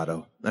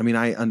Cortado. I mean,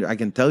 I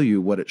can tell you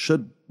what it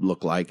should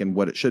look like and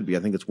what it should be. I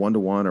think it's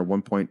 1:1 or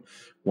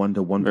 1.1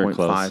 to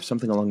 1.5,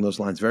 something along those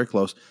lines. Very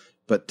close.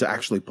 But to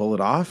actually pull it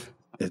off,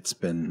 it's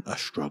been a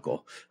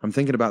struggle. I'm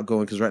thinking about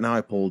going, because right now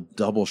I pull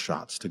double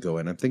shots to go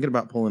in. I'm thinking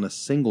about pulling a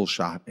single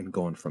shot and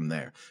going from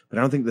there. But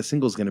I don't think the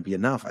single is going to be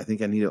enough. I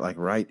think I need it like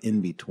right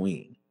in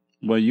between.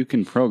 Well, you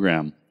can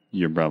program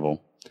your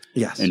Breville.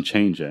 Yes. And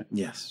change it.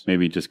 Yes.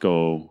 Maybe just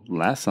go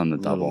less on the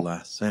double. A little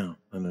less. Yeah.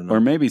 I don't know. Or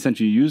maybe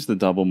since you use the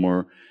double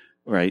more,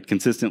 right,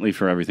 consistently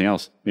for everything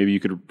else, maybe you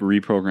could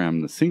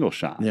reprogram the single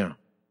shot. Yeah.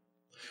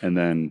 And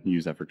then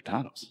use that for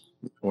Cortados.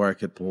 Or I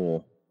could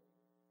pull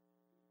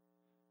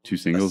 2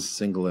 singles, a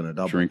single and a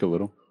double. Shrink a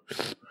little.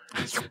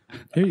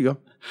 Here you go.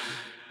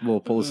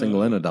 We'll pull a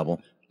single and a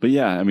double. But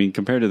yeah, I mean,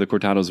 compared to the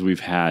Cortados we've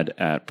had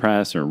at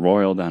Press or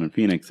Royal down in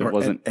Phoenix, it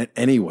wasn't at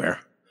anywhere.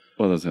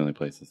 Well, those are the only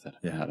places that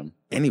had them.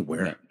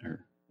 Anywhere.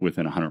 Or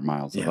within 100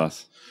 miles of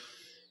us.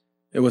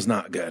 It was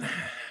not good.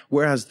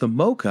 Whereas the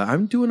mocha,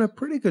 I'm doing a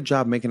pretty good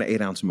job making an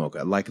 8-ounce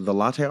mocha. Like the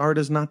latte art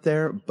is not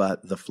there,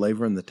 but the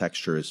flavor and the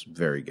texture is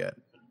very good.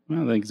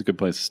 Well, I think it's a good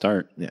place to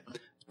start. Yeah.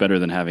 It's better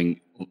than having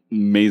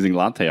amazing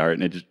latte art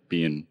and it just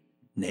being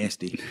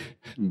nasty,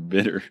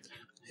 bitter.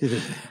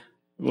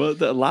 Well,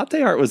 the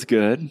latte art was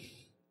good,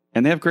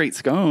 and they have great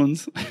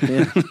scones.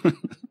 Yeah.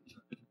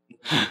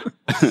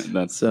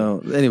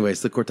 So,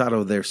 anyways, the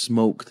Cortado, they're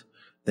smoked.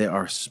 They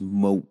are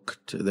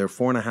smoked. They're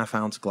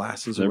 4.5-ounce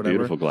glasses. They're or whatever.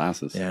 Beautiful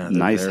glasses. Yeah,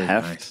 nice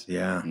heft. Nice.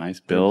 Yeah, nice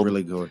build. They're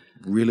really good.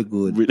 Really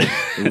good.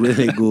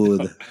 Really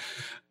good.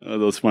 Oh,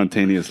 those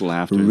spontaneous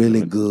laughter.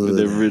 Really good.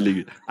 They're really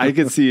good. I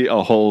could see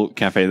a whole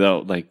cafe, though,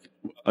 like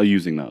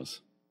using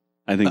those.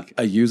 I think.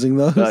 Using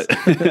those?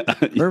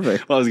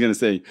 Perfect. Well, I was going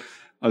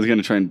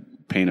to try and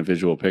paint a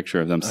visual picture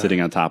of them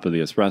sitting on top of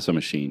the espresso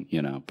machine,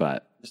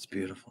 but. It's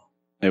beautiful.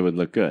 It would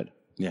look good.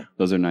 Yeah.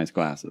 Those are nice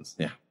glasses.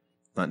 Yeah.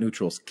 Not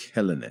Neutral's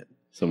killing it.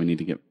 So we need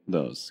to get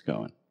those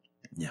going.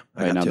 Yeah.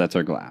 Right now, that's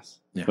our glass.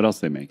 Yeah. What else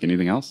do they make?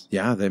 Anything else?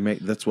 Yeah,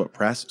 that's what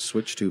Press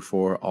switched to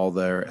for all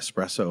their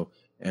espresso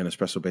and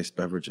espresso-based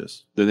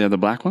beverages. Do they have the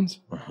black ones?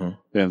 Uh-huh.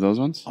 They have those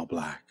ones? All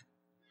black.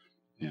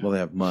 Yeah. Well, they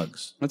have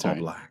mugs. That's all right.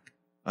 black.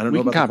 I don't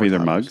know about copy their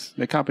mugs.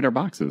 They copied our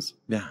boxes.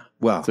 Yeah.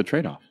 Well. It's a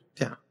trade-off.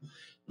 Yeah.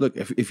 Look,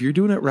 if you're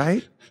doing it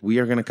right, we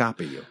are going to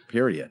copy you,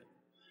 period.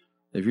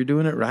 If you're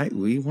doing it right,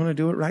 we want to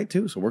do it right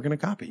too, so we're going to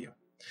copy you.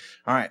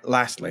 All right,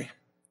 lastly,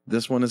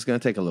 this one is going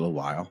to take a little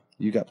while.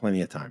 You got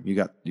plenty of time. You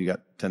got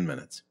 10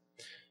 minutes.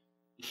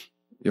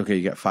 Okay,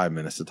 you got 5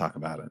 minutes to talk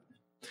about it.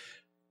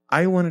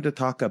 I wanted to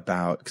talk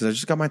about, because I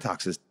just got my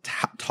toxes.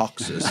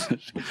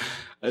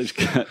 I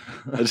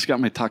just got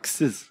my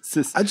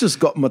toxes. I just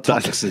got my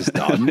toxes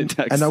done.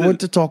 And I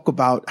want to talk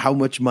about how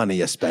much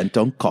money I spent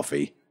on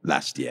coffee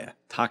last year.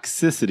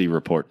 Toxicity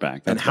report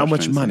back. And how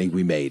much money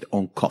we made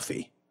on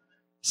coffee,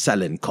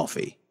 selling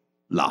coffee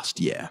last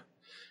year.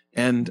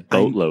 And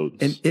boatloads.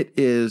 And it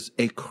is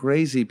a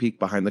crazy peek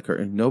behind the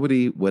curtain.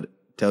 Nobody would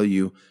tell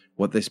you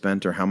what they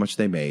spent or how much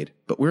they made,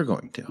 but we're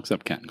going to.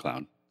 Except Cat and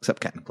Cloud.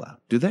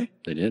 Do they?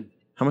 They did.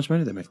 How much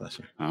money did they make last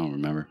year? I don't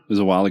remember. It was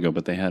a while ago,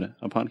 but they had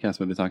a podcast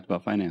where they talked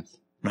about finance.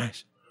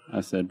 Nice.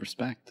 I said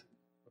respect.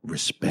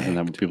 Respect. Isn't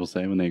that what people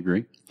say when they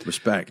agree?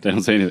 Respect. They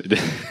don't say anything.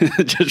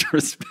 Just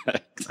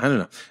respect. I don't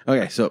know.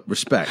 Okay, so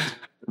respect.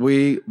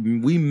 We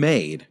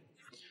made,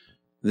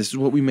 this is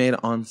what we made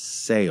on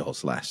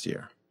sales last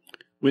year.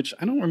 Which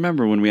I don't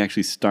remember when we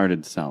actually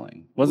started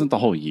selling. Wasn't the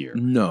whole year.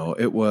 No,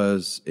 it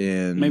was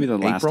in maybe the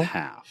last April?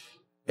 half.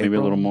 Maybe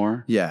a little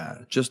more. Yeah,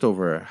 just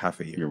over half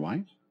a year. Your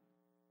wife?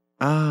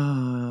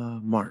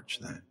 March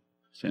then.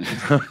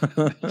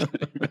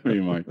 Maybe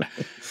March.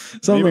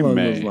 Something along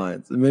those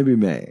lines. Maybe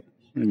May.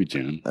 Maybe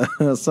June.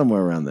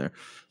 Somewhere around there.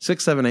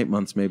 6, 7, 8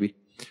 months maybe.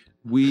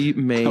 We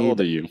made. How old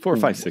are you? 4,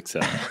 5, 6,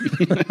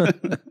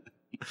 7.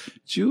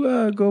 Did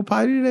you go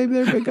potty today,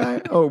 there, big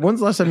guy? Oh, when's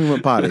the last time you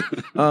went potty?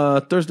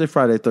 Thursday,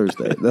 Friday,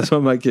 Thursday. That's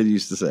what my kid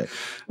used to say.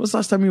 When's the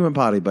last time you went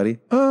potty, buddy?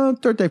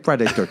 Thursday,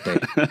 Friday, Thursday.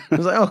 I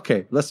was like,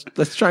 okay, let's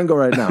try and go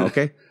right now,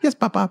 okay? Yes,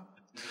 Papa.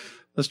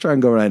 Let's try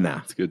and go right now.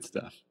 That's good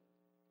stuff.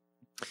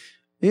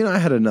 You know, I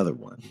had another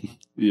one.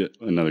 Yeah,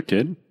 another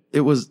kid?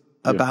 It was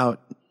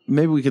about,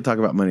 maybe we could talk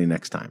about money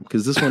next time,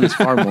 because this one is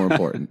far more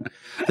important.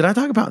 Did I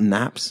talk about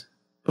naps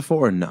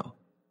before or no?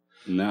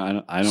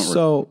 No, I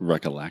don't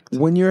recollect.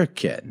 When you're a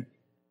kid,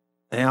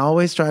 they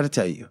always try to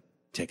tell you,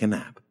 take a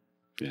nap.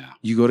 Yeah.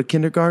 You go to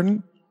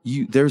kindergarten,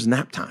 there's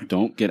nap time.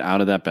 Don't get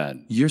out of that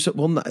bed. You're stay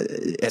on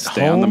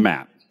the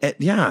mat.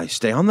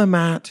 Stay on the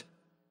mat.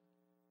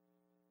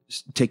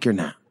 Take your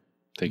nap.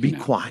 Be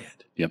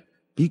quiet. Yep.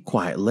 Be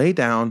quiet. Lay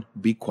down.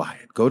 Be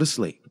quiet. Go to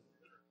sleep.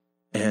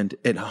 And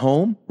at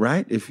home,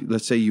 right? If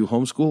let's say you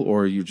homeschool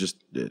or you just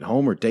at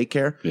home or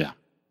daycare,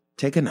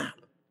 take a nap.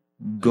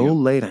 Go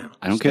lay down.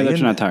 I don't care that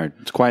you're not tired.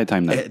 It's quiet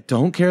time now.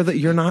 Don't care that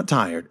you're not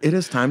tired. It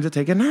is time to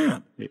take a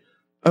nap.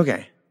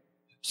 Okay.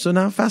 So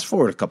now fast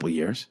forward a couple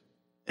years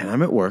and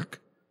I'm at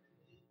work.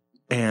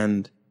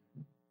 And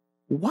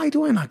why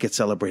do I not get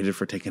celebrated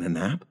for taking a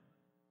nap?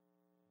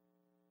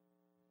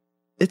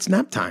 It's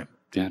nap time.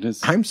 Yeah, it is.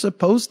 I'm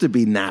supposed to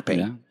be napping.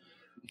 Yeah.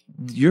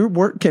 Your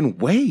work can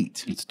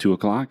wait. It's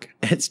 2:00.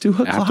 It's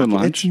 2:00. After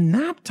lunch. It's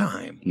nap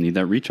time. Need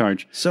that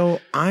recharge. So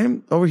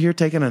I'm over here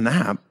taking a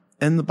nap.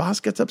 And the boss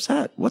gets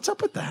upset. What's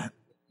up with that?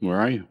 Where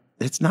are you?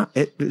 It's not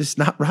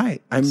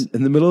right. I'm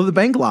in the middle of the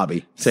bank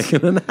lobby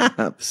taking a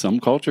nap.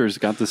 Some cultures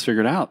got this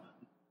figured out.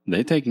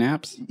 They take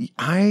naps.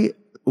 I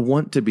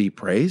want to be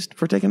praised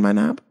for taking my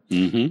nap.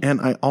 Mm-hmm.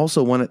 And I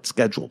also want it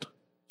scheduled.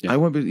 Yeah. I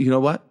want to be, you know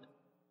what?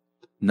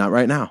 Not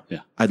right now. Yeah.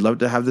 I'd love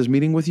to have this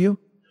meeting with you.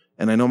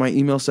 And I know my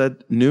email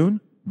said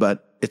noon,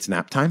 but it's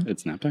nap time.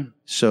 It's nap time.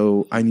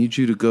 So I need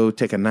you to go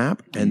take a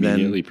nap. And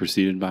immediately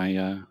preceded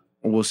by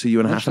we'll see you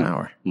in half an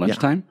hour.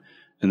 Lunchtime. Yeah.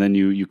 And then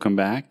you come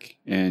back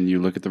and you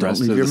look at the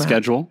rest of the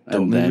schedule.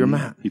 Don't leave your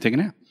mat. You take a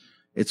nap.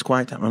 It's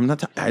quiet time.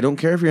 I don't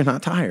care if you're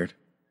not tired.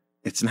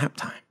 It's nap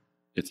time.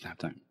 It's nap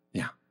time.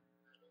 Yeah.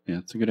 Yeah,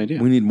 that's a good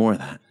idea. We need more of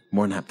that.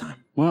 More nap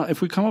time. Well,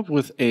 if we come up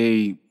with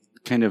a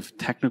kind of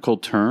technical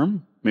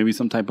term, maybe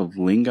some type of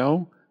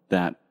lingo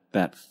that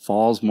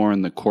falls more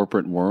in the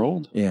corporate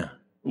world,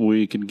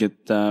 we can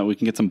get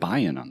some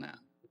buy-in on that.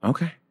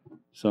 Okay.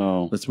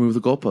 So let's move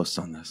the goalposts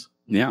on this.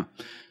 Yeah.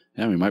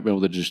 Yeah, we might be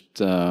able to just,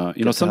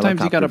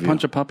 sometimes you got to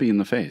punch a puppy in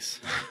the face.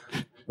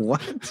 What?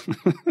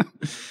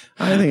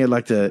 I think I'd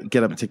like to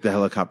get up and take the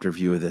helicopter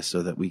view of this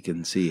so that we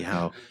can see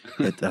how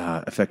it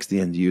affects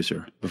the end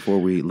user before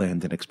we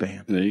land and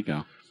expand. There you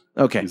go.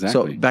 Okay,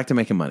 exactly. So back to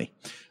making money.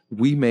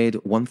 We made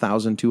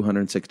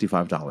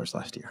 $1,265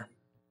 last year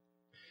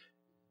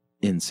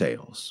in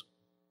sales.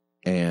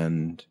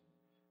 And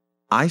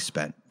I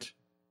spent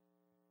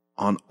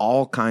on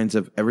all kinds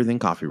of everything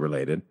coffee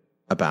related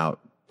about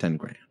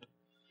 $10,000.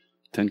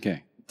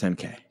 $10K.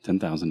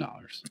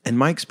 $10,000. And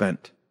Mike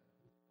spent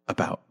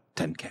about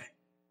 $10K.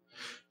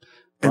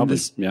 Probably.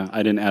 Yeah.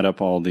 I didn't add up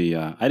all the,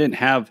 I didn't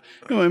have,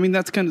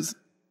 that's kind of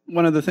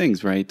one of the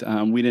things, right?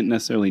 We didn't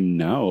necessarily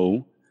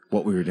know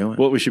what we were doing,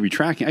 what we should be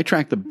tracking. I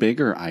tracked the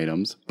bigger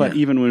items, but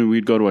even when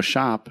we'd go to a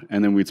shop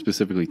and then we'd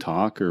specifically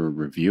talk or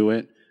review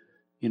it,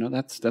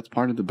 that's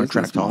part of the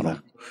business model.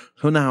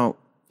 So now,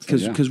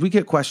 because we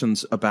get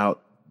questions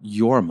about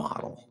your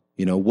model.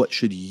 What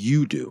should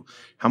you do?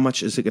 How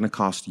much is it going to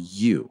cost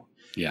you?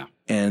 Yeah.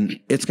 And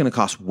it's going to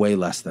cost way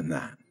less than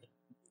that.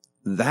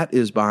 That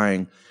is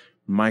buying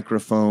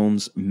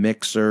microphones,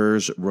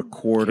 mixers,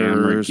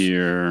 recorders,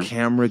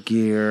 camera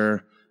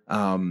gear,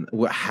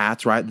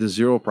 hats, right? The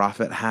zero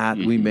profit hat.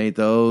 Mm-hmm. We made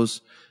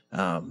those.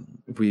 All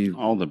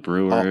the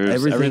brewers,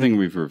 everything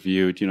we've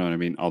reviewed,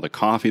 all the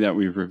coffee that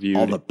we've reviewed.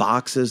 All the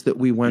boxes that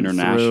we went through.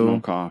 International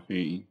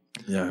coffee.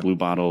 Yeah. Blue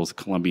bottles,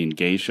 Colombian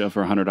geisha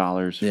for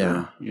 $100.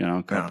 Yeah.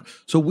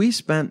 So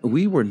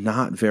we were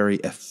not very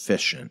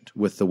efficient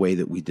with the way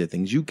that we did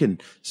things. You can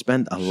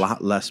spend a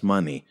lot less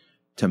money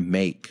to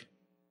make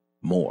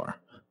more.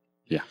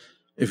 Yeah.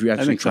 If you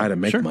actually try to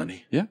make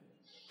money. Yeah.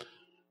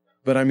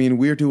 But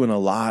we're doing a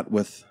lot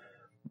with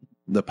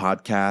the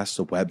podcast,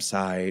 the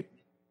website.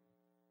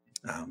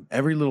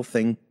 Every little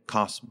thing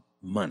costs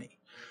money.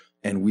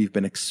 And we've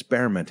been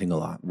experimenting a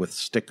lot with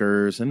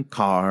stickers and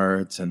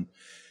cards and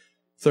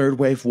third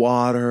wave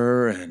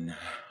water and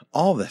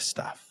all this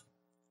stuff.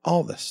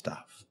 So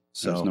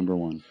that's number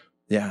one.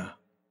 Yeah.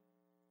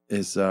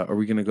 Are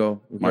we going to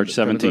go? March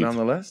 17th. Go down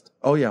the list?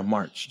 Oh yeah,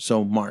 March.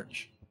 So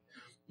March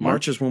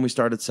is when we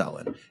started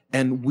selling.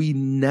 And we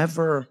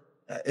never,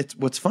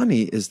 what's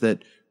funny is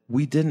that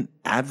we didn't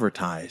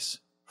advertise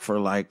for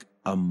like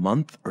a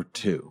month or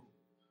two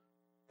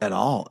at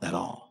all.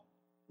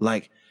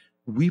 Like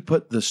we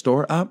put the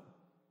store up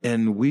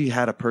and we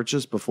had a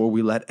purchase before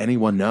we let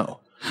anyone know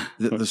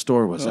that the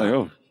store was up.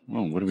 Oh,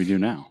 well, what do we do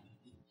now?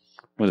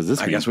 What does this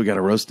mean? I guess we got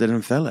to roast it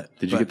and fill it.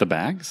 Did you get the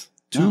bags?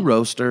 2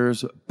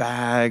 roasters,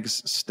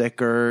 bags,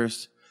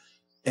 stickers,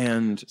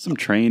 and some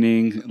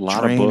training, a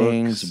lot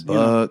of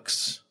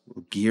books.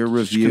 gear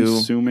review. Just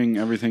consuming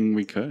everything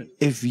we could.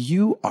 If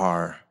you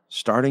are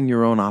starting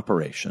your own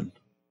operation,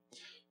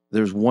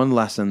 there's one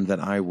lesson that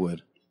I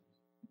would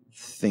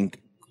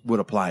think would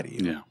apply to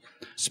you. Yeah.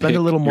 Spend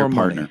a little more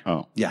partner. money.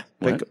 Oh. Yeah.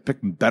 Pick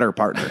better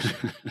partners.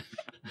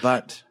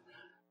 But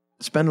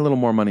spend a little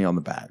more money on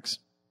the bags.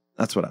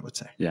 That's what I would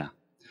say. Yeah.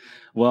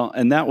 Well,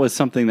 and that was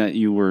something that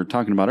you were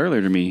talking about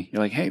earlier to me.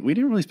 You're like, hey, we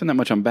didn't really spend that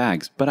much on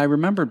bags, but I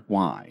remembered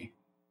why.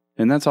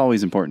 And that's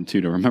always important,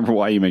 too, to remember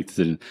why you make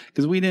decisions.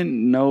 Because we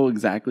didn't know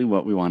exactly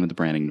what we wanted the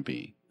branding to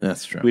be.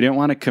 That's true. We didn't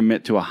want to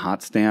commit to a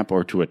hot stamp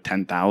or to a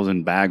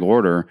 10,000 bag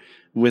order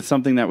with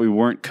something that we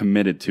weren't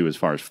committed to as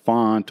far as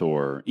font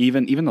or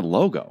even the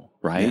logo,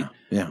 right?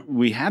 Yeah.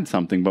 We had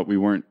something, but we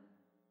weren't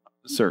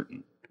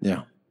certain.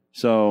 Yeah.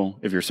 So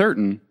if you're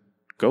certain,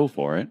 go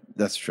for it.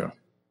 That's true.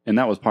 And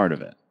that was part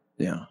of it.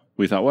 Yeah.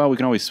 We thought, well, we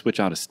can always switch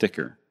out a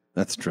sticker.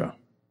 That's true.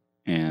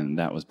 And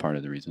that was part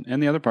of the reason.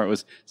 And the other part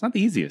was, it's not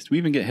the easiest. We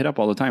even get hit up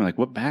all the time. Like,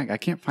 what bag? I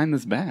can't find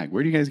this bag.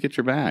 Where do you guys get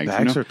your bags?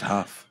 Bags are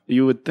tough.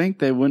 You would think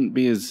they wouldn't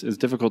be as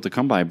difficult to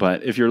come by.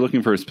 But if you're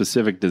looking for a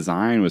specific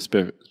design with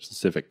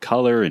specific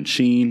color and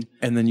sheen.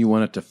 And then you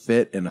want it to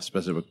fit in a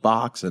specific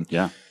box. And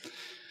yeah.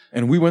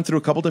 And we went through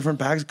a couple different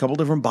bags, a couple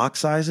different box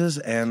sizes,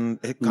 and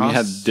it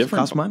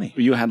cost money.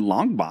 You had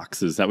long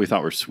boxes that we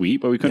thought were sweet,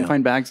 but we couldn't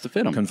find bags to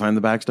fit them. Couldn't find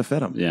the bags to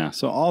fit them. Yeah,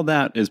 so all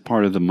that is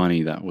part of the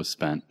money that was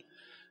spent.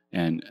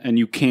 And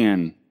you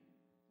can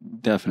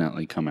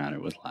definitely come at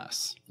it with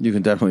less. You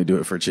can definitely do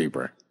it for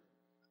cheaper.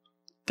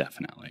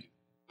 Definitely.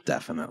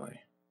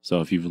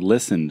 So if you've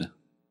listened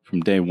from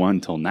day one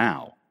till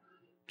now,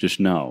 just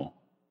know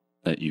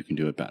that you can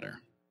do it better.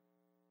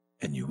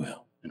 And you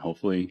will. And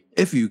hopefully...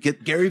 if you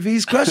get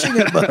GaryVee's Crushing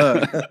It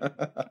book.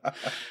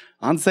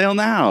 On sale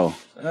now.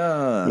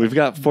 We've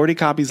got 40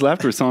 copies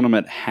left. We're selling them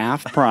at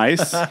half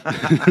price.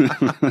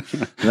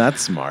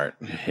 That's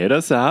smart. Hit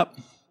us up.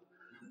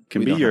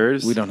 Can be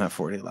yours. We don't have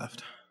 40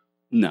 left.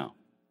 No,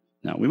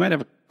 we might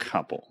have a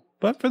couple.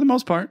 But for the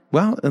most part.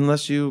 Well,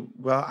 unless you...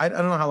 well, I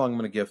don't know how long I'm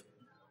going to give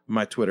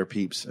my Twitter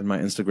peeps and my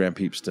Instagram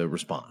peeps to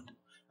respond.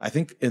 I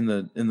think in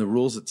the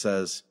rules it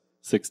says...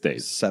 6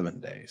 days. 7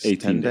 days. 18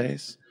 10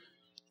 days.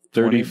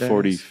 30,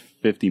 40,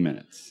 50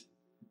 minutes.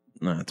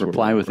 No,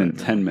 reply within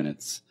 10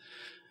 minutes.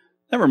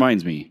 That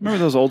reminds me. Remember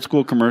those old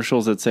school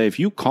commercials that say, if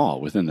you call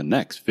within the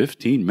next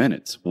 15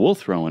 minutes, we'll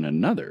throw in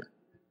another.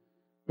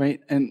 Right?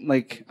 And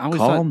like, I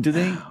always thought, do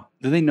they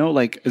know,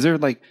 like, is there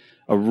like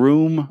a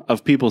room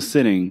of people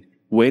sitting,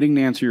 waiting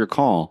to answer your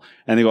call?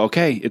 And they go,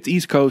 okay, it's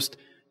East Coast.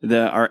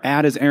 Our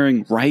ad is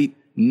airing right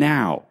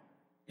now.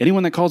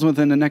 Anyone that calls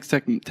within the next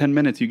 10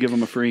 minutes, you give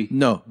them a free.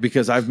 No,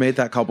 because I've made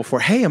that call before.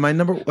 Hey, am I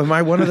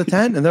one of the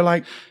 10? And they're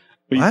like,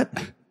 what?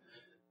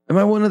 Am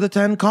I one of the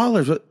 10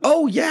 callers?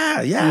 Oh,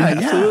 yeah.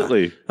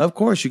 Absolutely. Of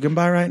course, you can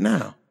buy right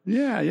now.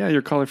 Yeah.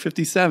 You're caller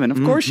 57.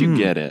 Of course you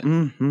get it.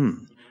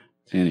 Mm-hmm.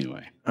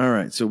 Anyway. All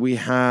right. So we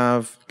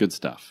have... good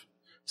stuff.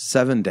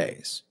 7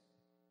 days.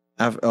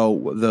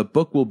 The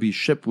book will be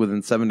shipped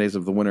within 7 days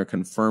of the winner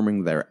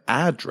confirming their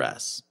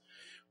address.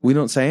 We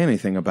don't say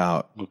anything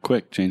about... well,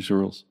 quick, change the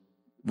rules.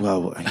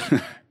 Well,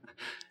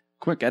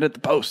 quick, edit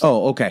the post.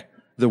 Oh, okay.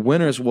 The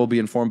winners will be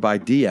informed by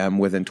DM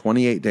within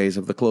 28 days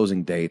of the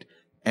closing date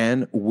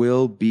and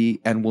will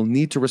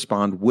need to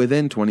respond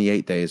within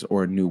 28 days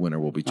or a new winner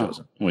will be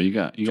chosen. Oh, well, you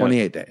got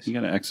 28 days. You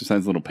got to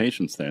exercise a little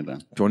patience there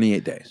then.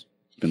 28 days.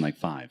 It's been like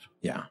 5.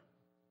 Yeah.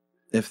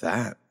 If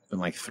that. It's been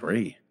like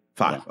 3.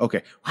 5. Yeah.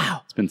 Okay.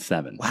 Wow. It's been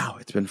 7. Wow.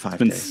 It's been 5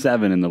 days. It's been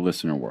 7 in the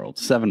listener world.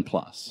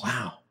 7+.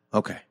 Wow.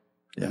 Okay.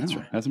 Yeah, that's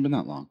right. Hasn't been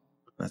that long.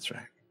 That's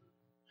right.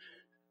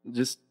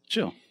 Just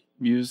chill.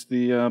 Use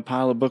the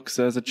pile of books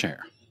as a chair.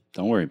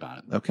 Don't worry about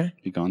it. Okay.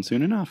 Be gone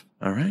soon enough.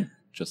 All right.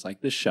 Just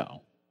like this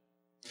show.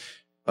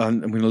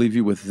 I'm going to leave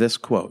you with this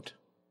quote.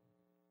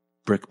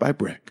 Brick by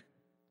brick,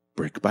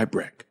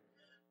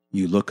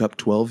 you look up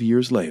 12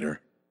 years later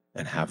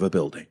and have a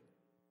building.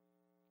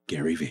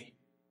 GaryVee.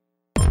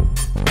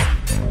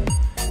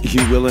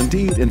 You will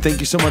indeed. And thank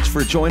you so much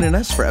for joining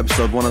us for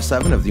episode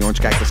 107 of the Orange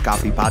Cactus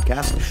Coffee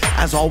Podcast.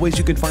 As always,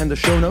 you can find the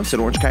show notes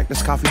at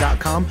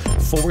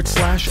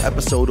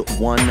orangecactuscoffee.com/episode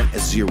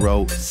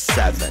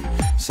 107.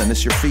 Send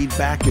us your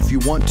feedback if you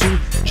want to.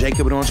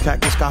 Jacob at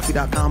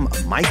orangecactuscoffee.com,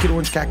 Mike at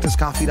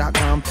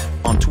orangecactuscoffee.com,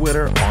 on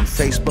Twitter, on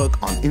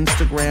Facebook, on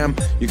Instagram.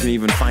 You can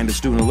even find us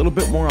doing a little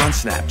bit more on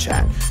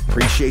Snapchat.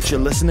 Appreciate you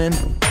listening.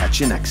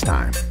 Catch you next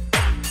time.